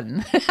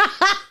run.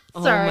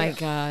 Oh my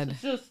God.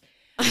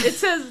 It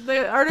says,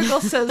 the article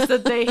says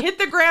that they hit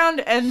the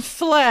ground and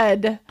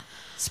fled,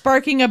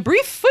 sparking a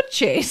brief foot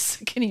chase.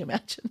 Can you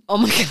imagine? Oh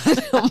my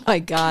God. Oh my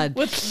God.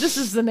 This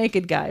is the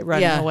naked guy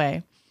running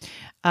away.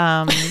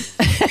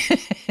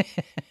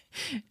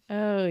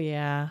 Oh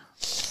yeah.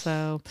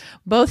 So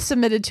both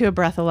submitted to a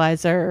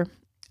breathalyzer.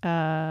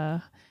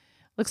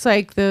 Looks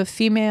like the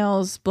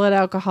female's blood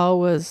alcohol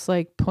was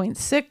like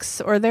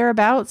 0.6 or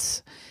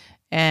thereabouts.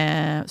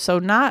 And so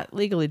not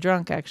legally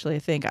drunk, actually, I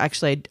think.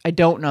 Actually, I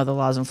don't know the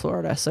laws in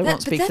Florida, so I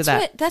won't speak to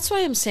that. That's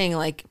why I'm saying,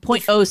 like,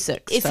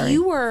 0.06. If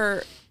you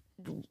were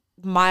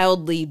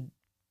mildly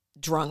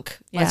drunk,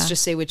 let's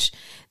just say, which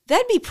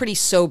that'd be pretty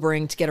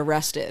sobering to get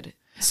arrested.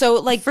 So,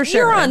 like, For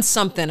sure. you're on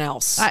something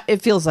else.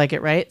 It feels like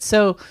it, right?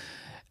 So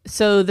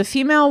the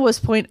female was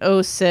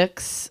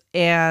 0.06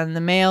 and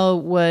the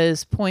male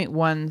was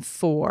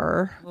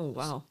 0.14. Oh,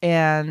 wow.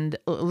 And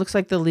it looks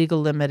like the legal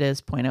limit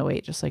is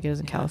 0.08, just like it is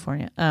in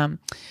California.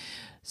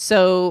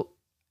 So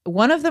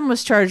one of them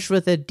was charged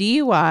with a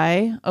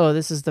DUI. Oh,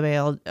 this is the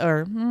male,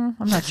 or I'm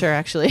not sure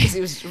actually.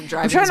 He was driving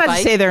I'm trying his not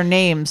bike. to say their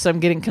names, so I'm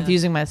getting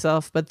confusing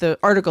myself, but the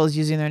article is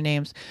using their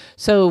names.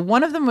 So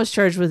one of them was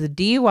charged with a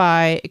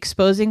DUI,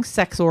 exposing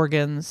sex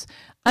organs,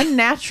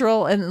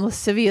 unnatural and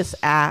lascivious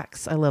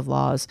acts, I love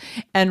laws,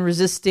 and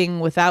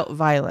resisting without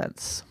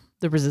violence.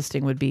 The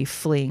resisting would be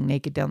fleeing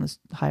naked down the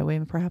highway,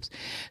 perhaps.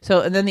 So,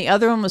 and then the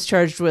other one was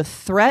charged with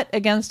threat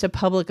against a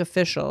public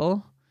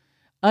official,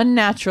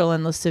 unnatural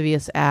and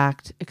lascivious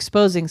act,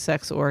 exposing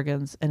sex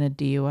organs, and a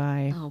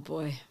DUI. Oh,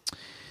 boy.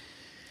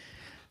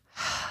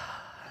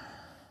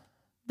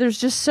 there's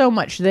just so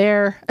much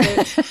there.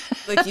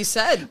 Like you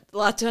said, a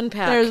lot to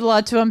unpack. There's a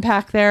lot to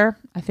unpack there.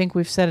 I think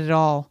we've said it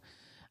all.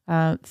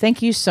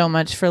 Thank you so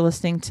much for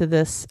listening to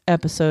this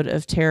episode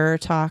of Terror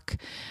Talk.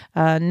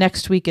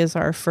 Next week is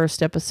our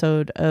first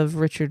episode of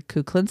Richard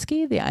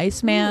Kuklinski, the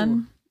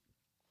Iceman.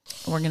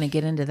 We're going to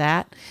get into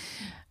that.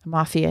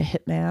 Mafia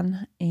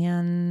hitman.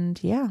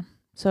 And yeah,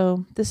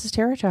 so this is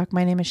Terror Talk.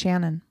 My name is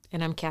Shannon.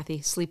 And I'm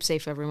Kathy. Sleep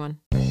safe, everyone.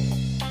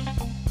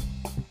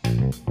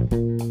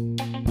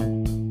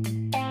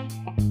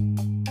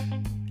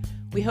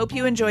 We hope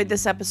you enjoyed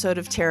this episode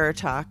of Terror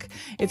Talk.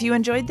 If you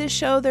enjoyed this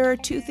show, there are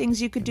 2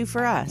 things you could do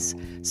for us: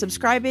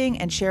 subscribing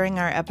and sharing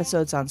our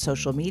episodes on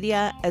social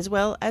media, as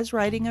well as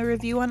writing a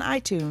review on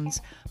iTunes.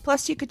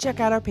 Plus, you could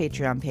check out our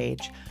Patreon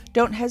page.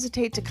 Don't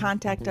hesitate to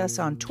contact us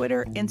on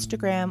Twitter,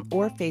 Instagram,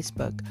 or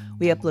Facebook.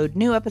 We upload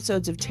new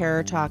episodes of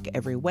Terror Talk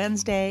every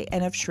Wednesday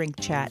and of Shrink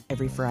Chat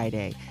every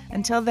Friday.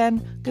 Until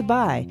then,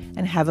 goodbye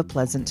and have a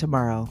pleasant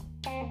tomorrow.